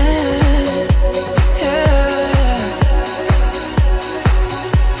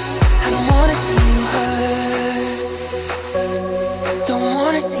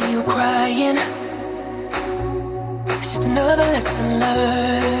 Another lesson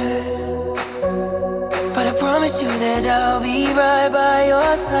learned, but I promise you that I'll be right by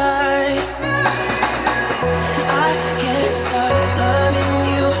your side. I can't stop loving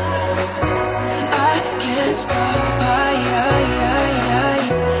you. I can't stop. I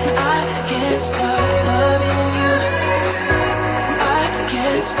can't stop loving you. I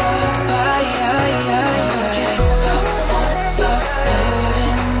can't stop. I can't stop. Won't stop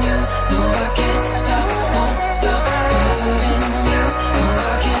loving you. No, I can't stop. Won't stop loving you. No,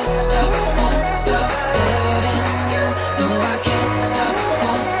 I can't stop. Won't stop loving you. No, I can't stop.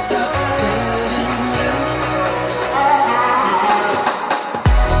 Won't stop loving you.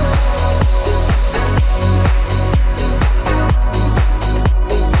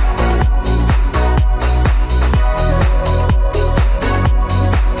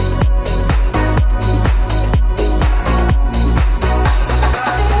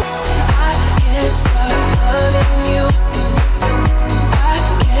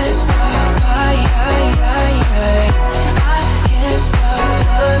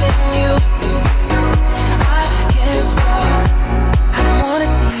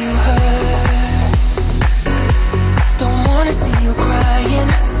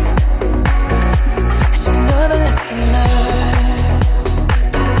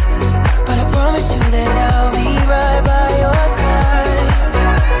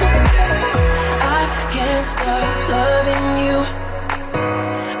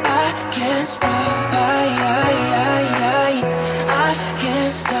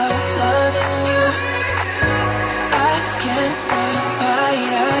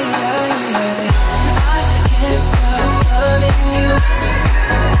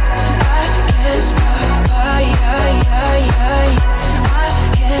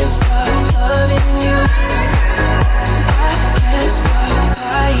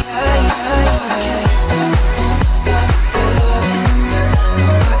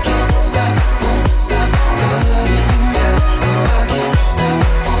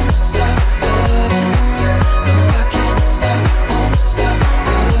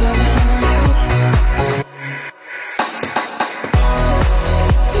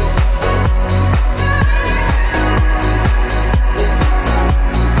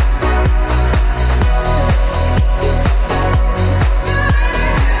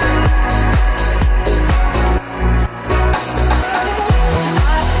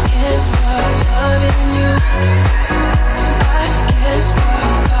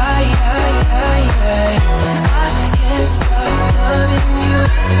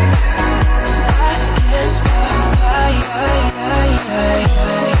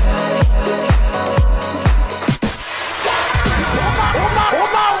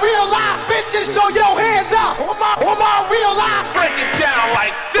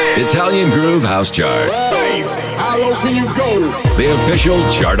 Italian Groove House Chart. How low can you go? The official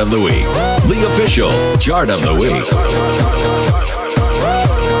chart of the week. The official chart of the week.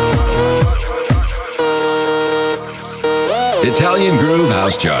 Italian Groove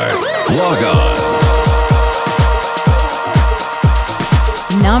House Chart. Log on.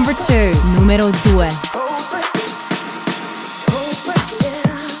 Number 2, numero 2.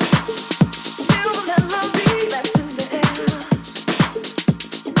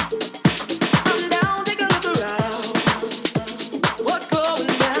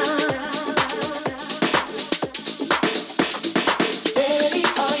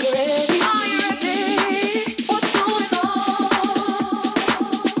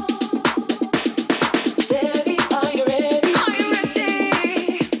 Steady, are you ready? Are you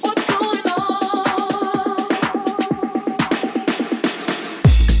ready? What's going on?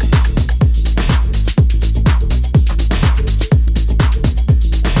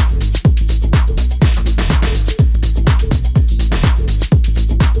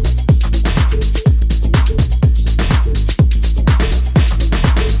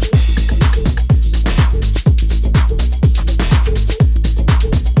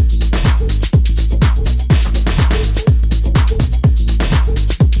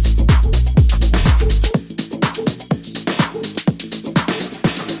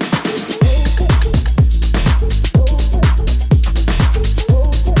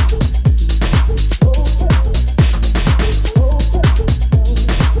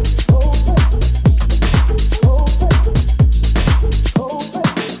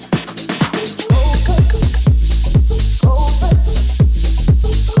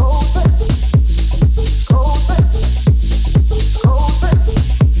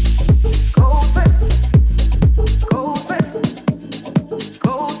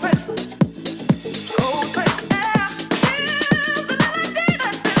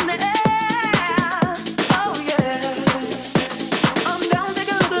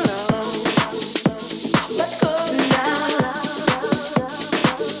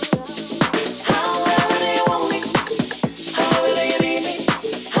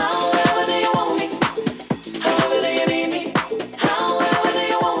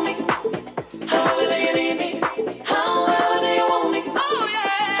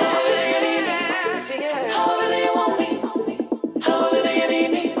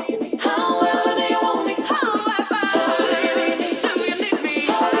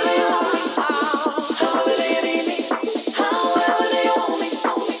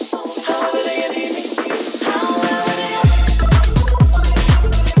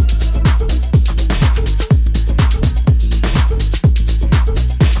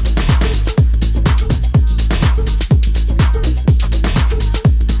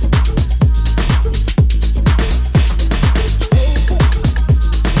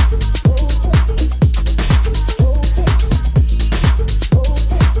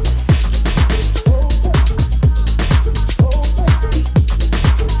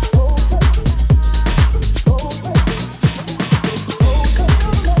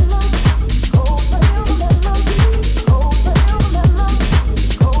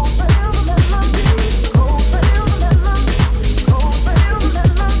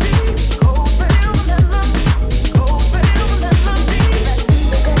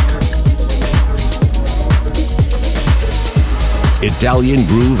 Italian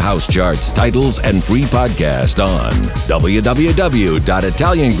Groove House Charts, titles, and free podcast on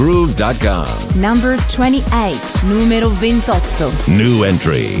www.italiangroove.com. Number 28, numero 28. New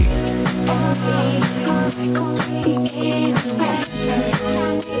entry.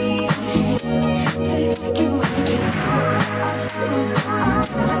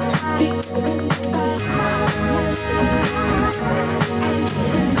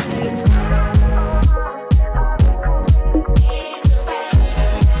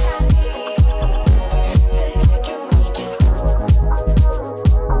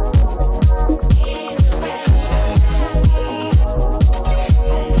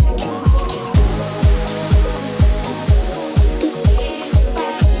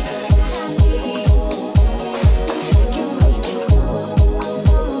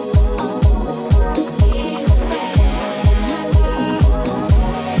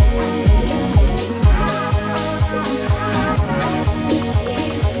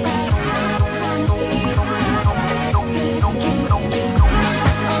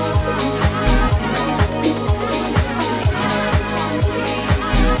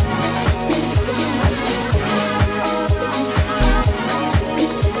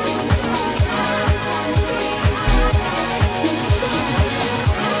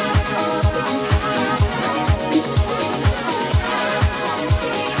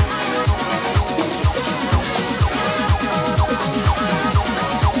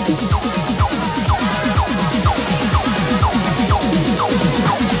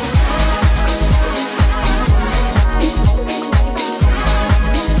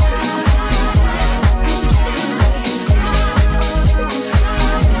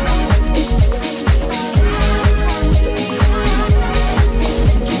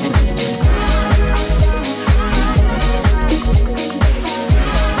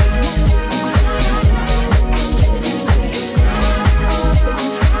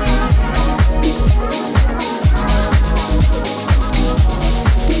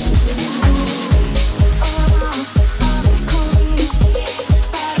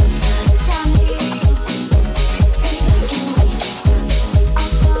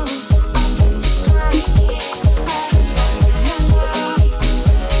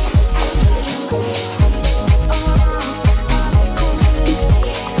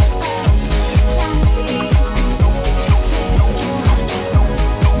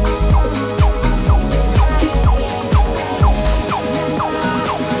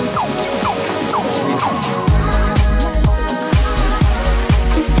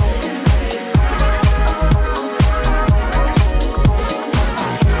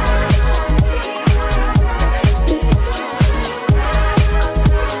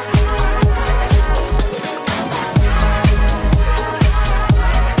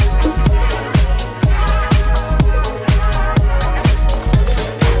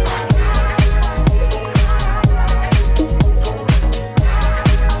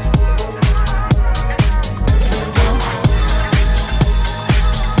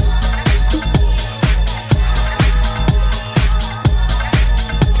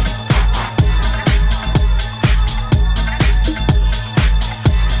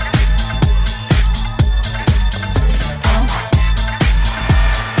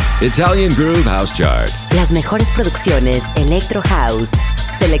 Italian Groove House Chart. Las mejores producciones Electro House,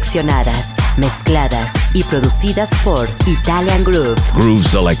 seleccionadas, mezcladas y producidas por Italian Groove. Groove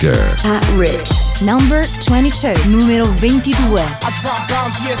Selector. Pat Rich. Number 22, número 22. I drop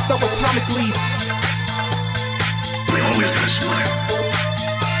bombs, yeah, subatomically. We always gotta smile.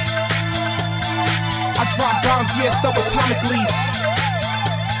 I drop bombs, yeah, subatomically.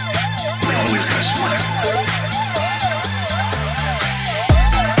 We always gotta smile.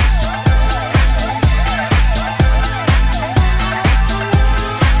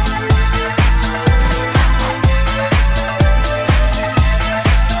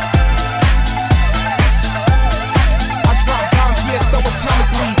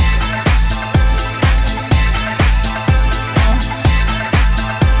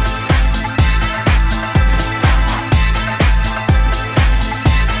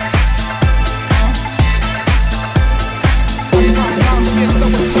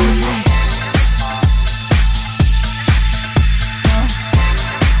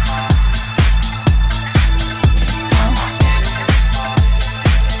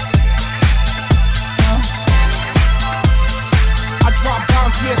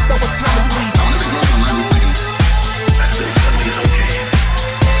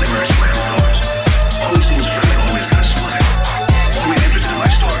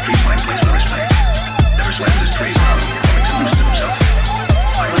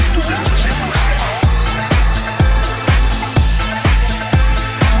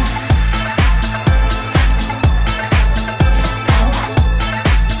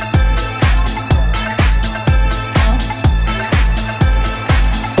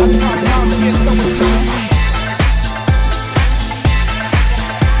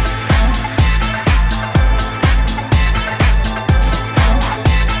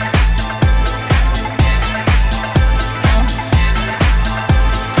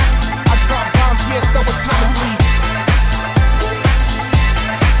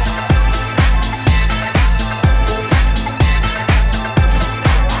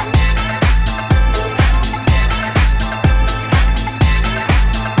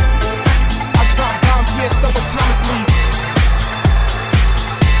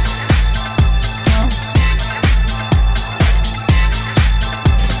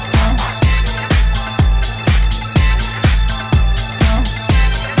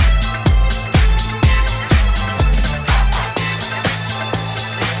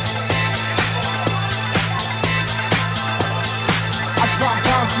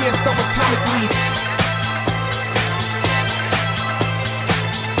 yeah, subatomically.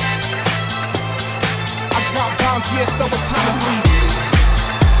 I drop bombs, yeah, subatomically.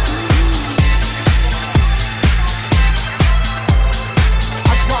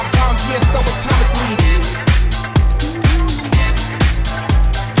 I drop bombs, yeah, subatomically.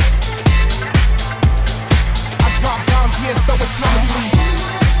 I drop bombs, yeah, subatomically.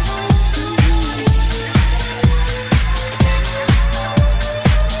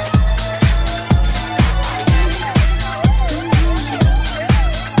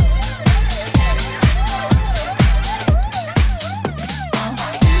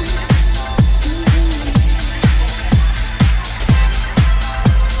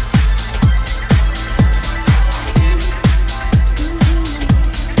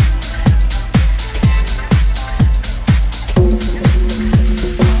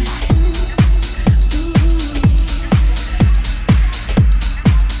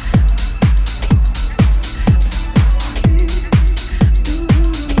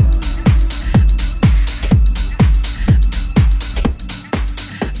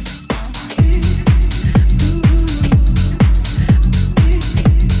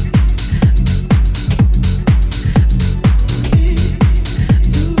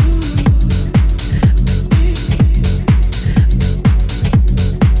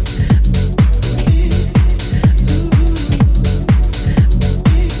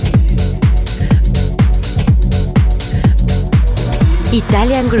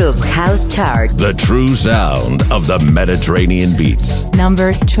 Italian Group House Chart. The true sound of the Mediterranean beats.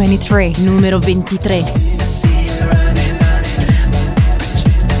 Number 23, numero 23.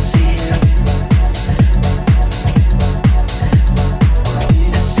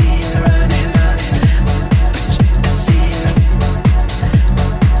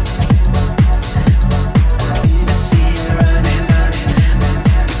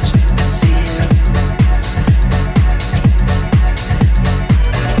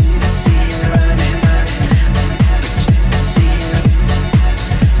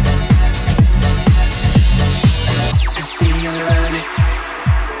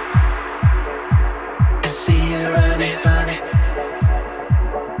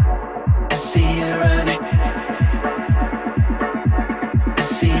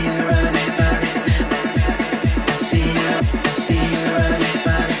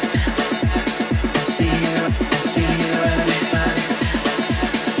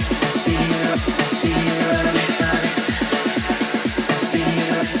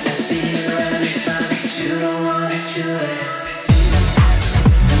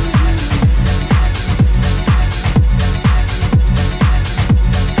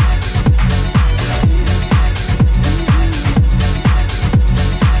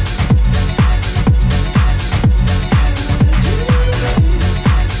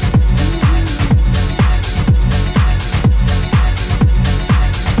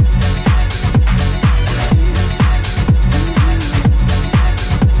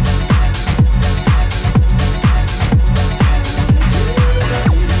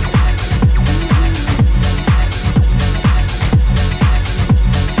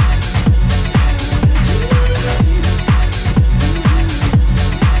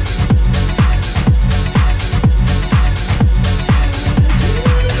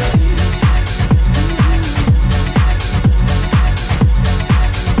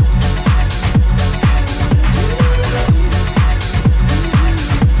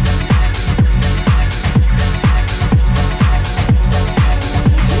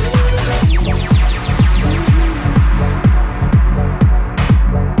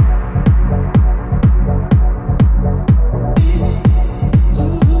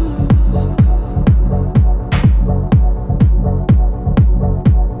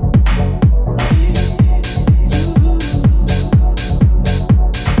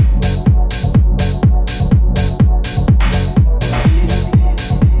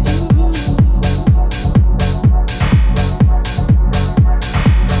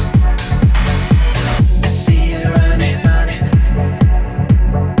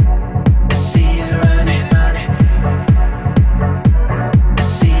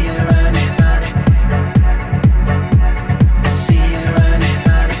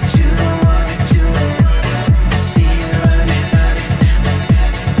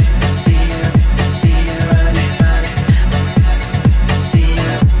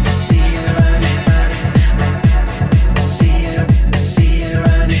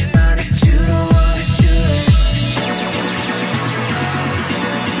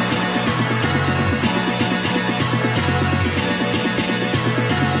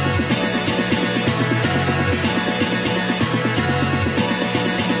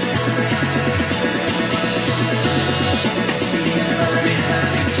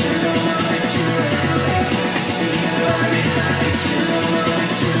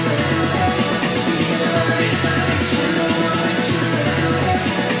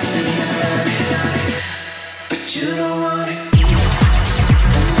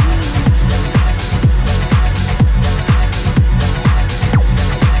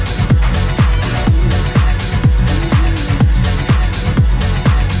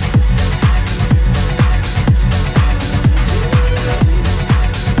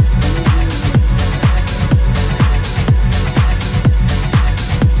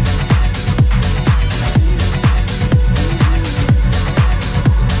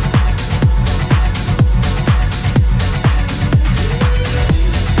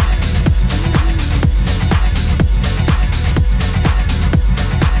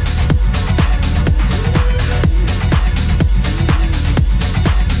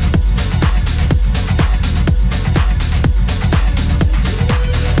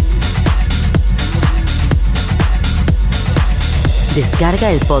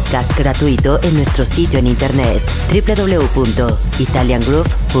 Descarga el podcast gratuito en nuestro sitio en internet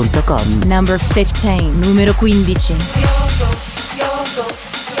www.italiangroove.com. Number 15, numero 15.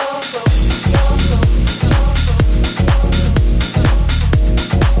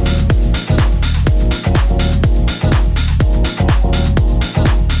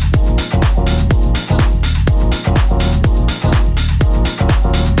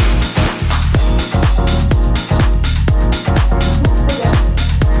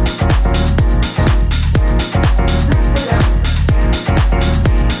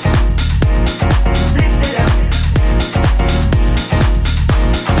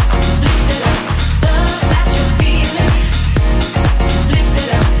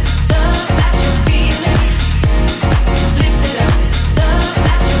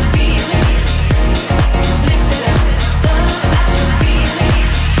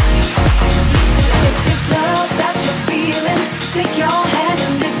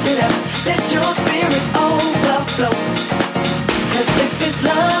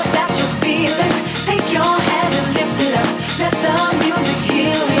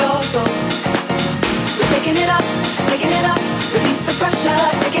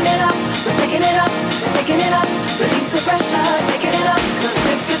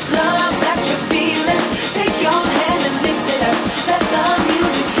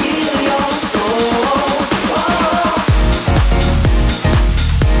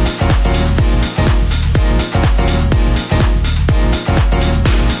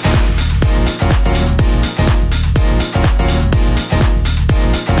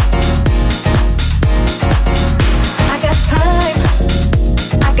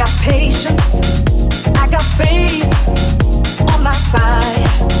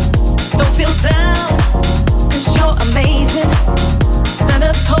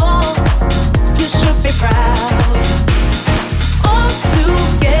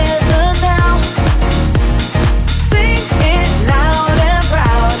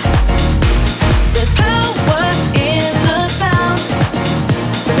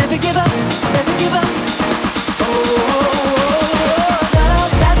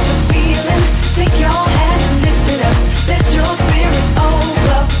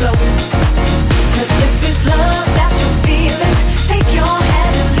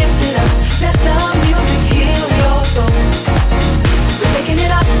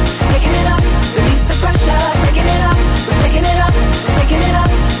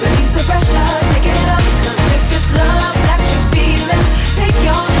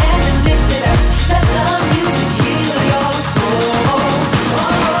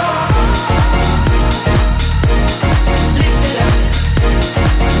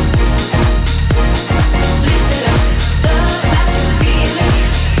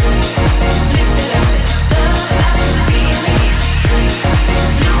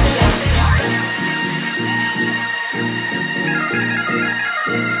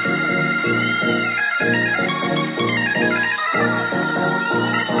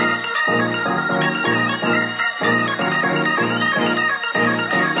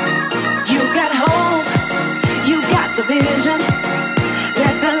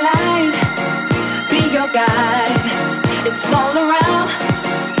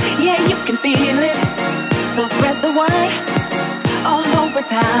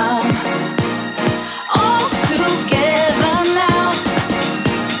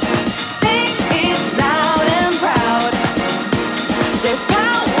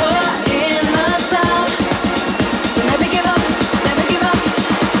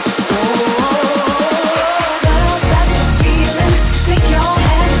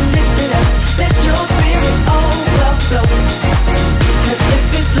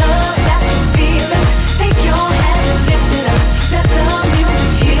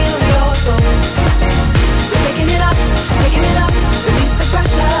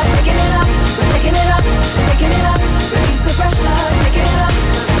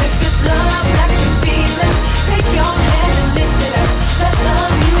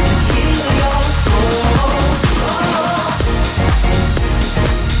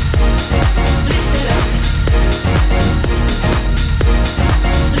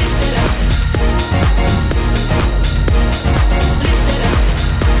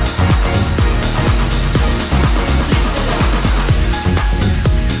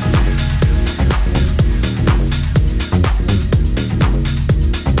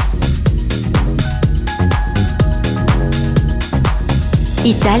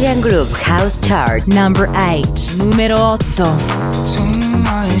 Italian Groove House Chart Number 8, numero 8. Too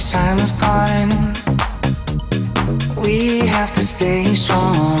much time is gone. We have to stay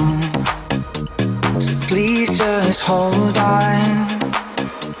strong. So please just hold on.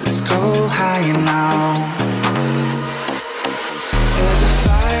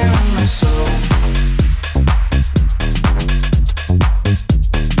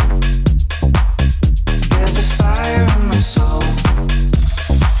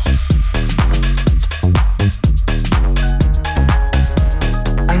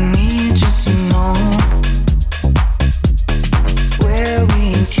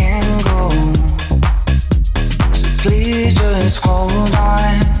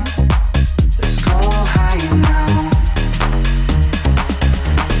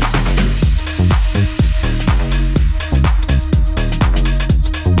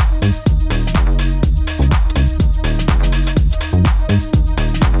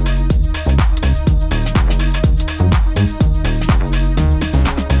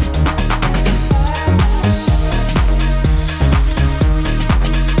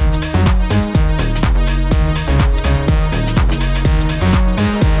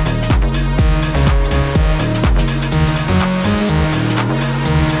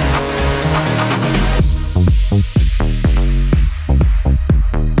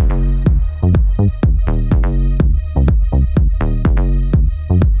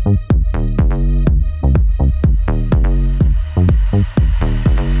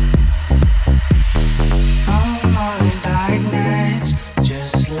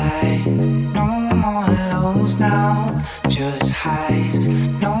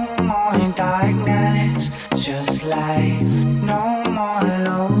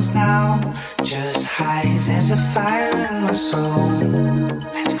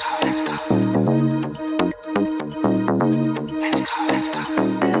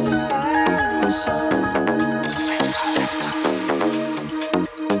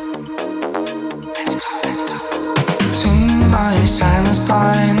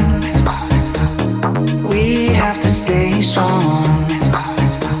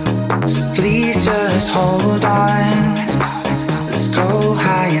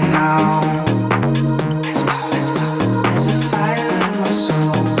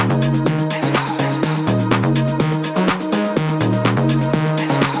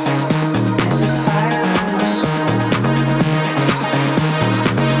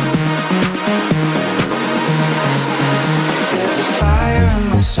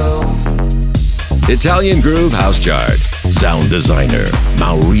 Italian Groove House Chart. Sound designer,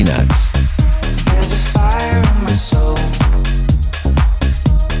 Maurinats. There's a fire in my soul.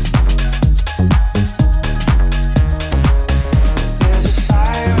 There's a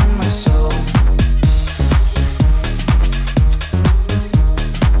fire in my soul.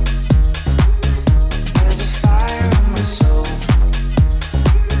 There's a fire in my soul.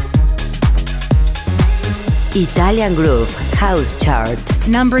 Italian Groove House Chart.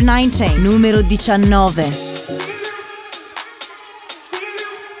 Number 19, numero 19.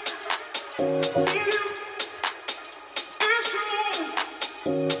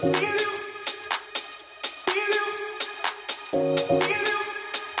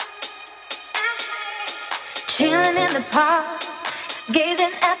 Chilling in the park,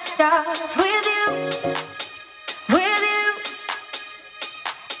 gazing at the stars with you, with you.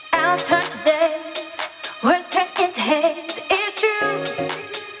 Hours turn to days, words turn into haze. It's true,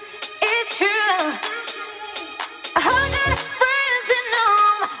 it's true. 100 friends in a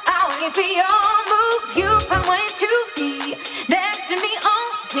room, I wait for your move. You find ways to be next to me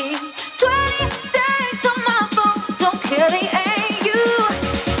only. 20 days on my phone, don't care the ain't you.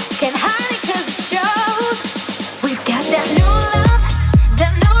 Can't hide it 'cause it shows. We've got that new love,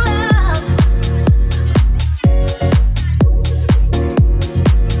 that new love.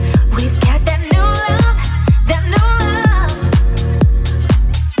 We've got that new love, that new love.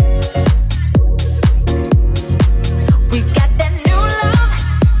 We've got that new love,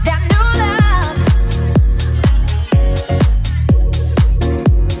 that new love.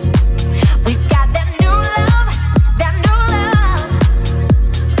 We've got that new love, that new love.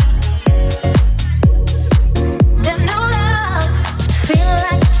 That new love. Feel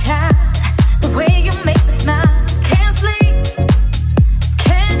like a child, the way you make me smile. Can't sleep,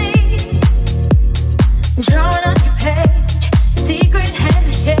 can't eat. Drawing on your page, secret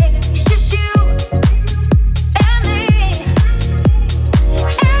handshake, just you and me.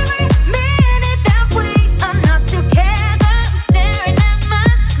 Every minute that we are not together, I'm staring at my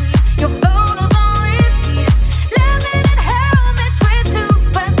screen. Your photos on repeat. Living in hell, match with two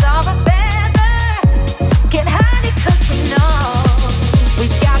birds of a feather. Can't hide it 'cause we know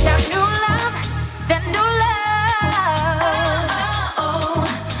we've got that new love, that new love.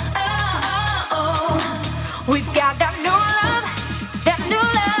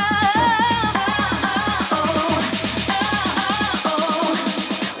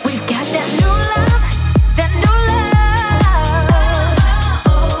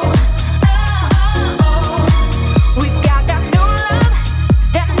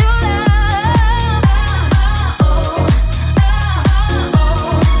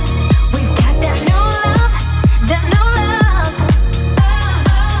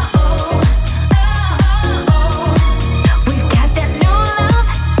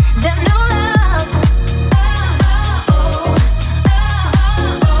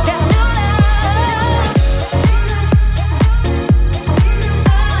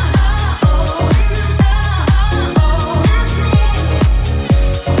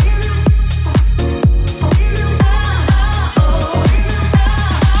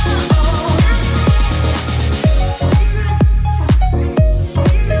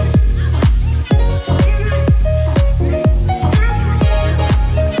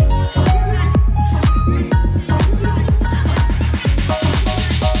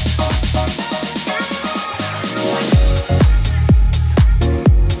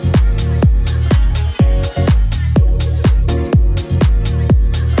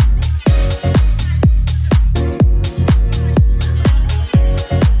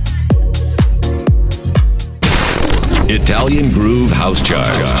 House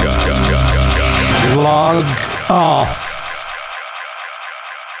Chart. Log off.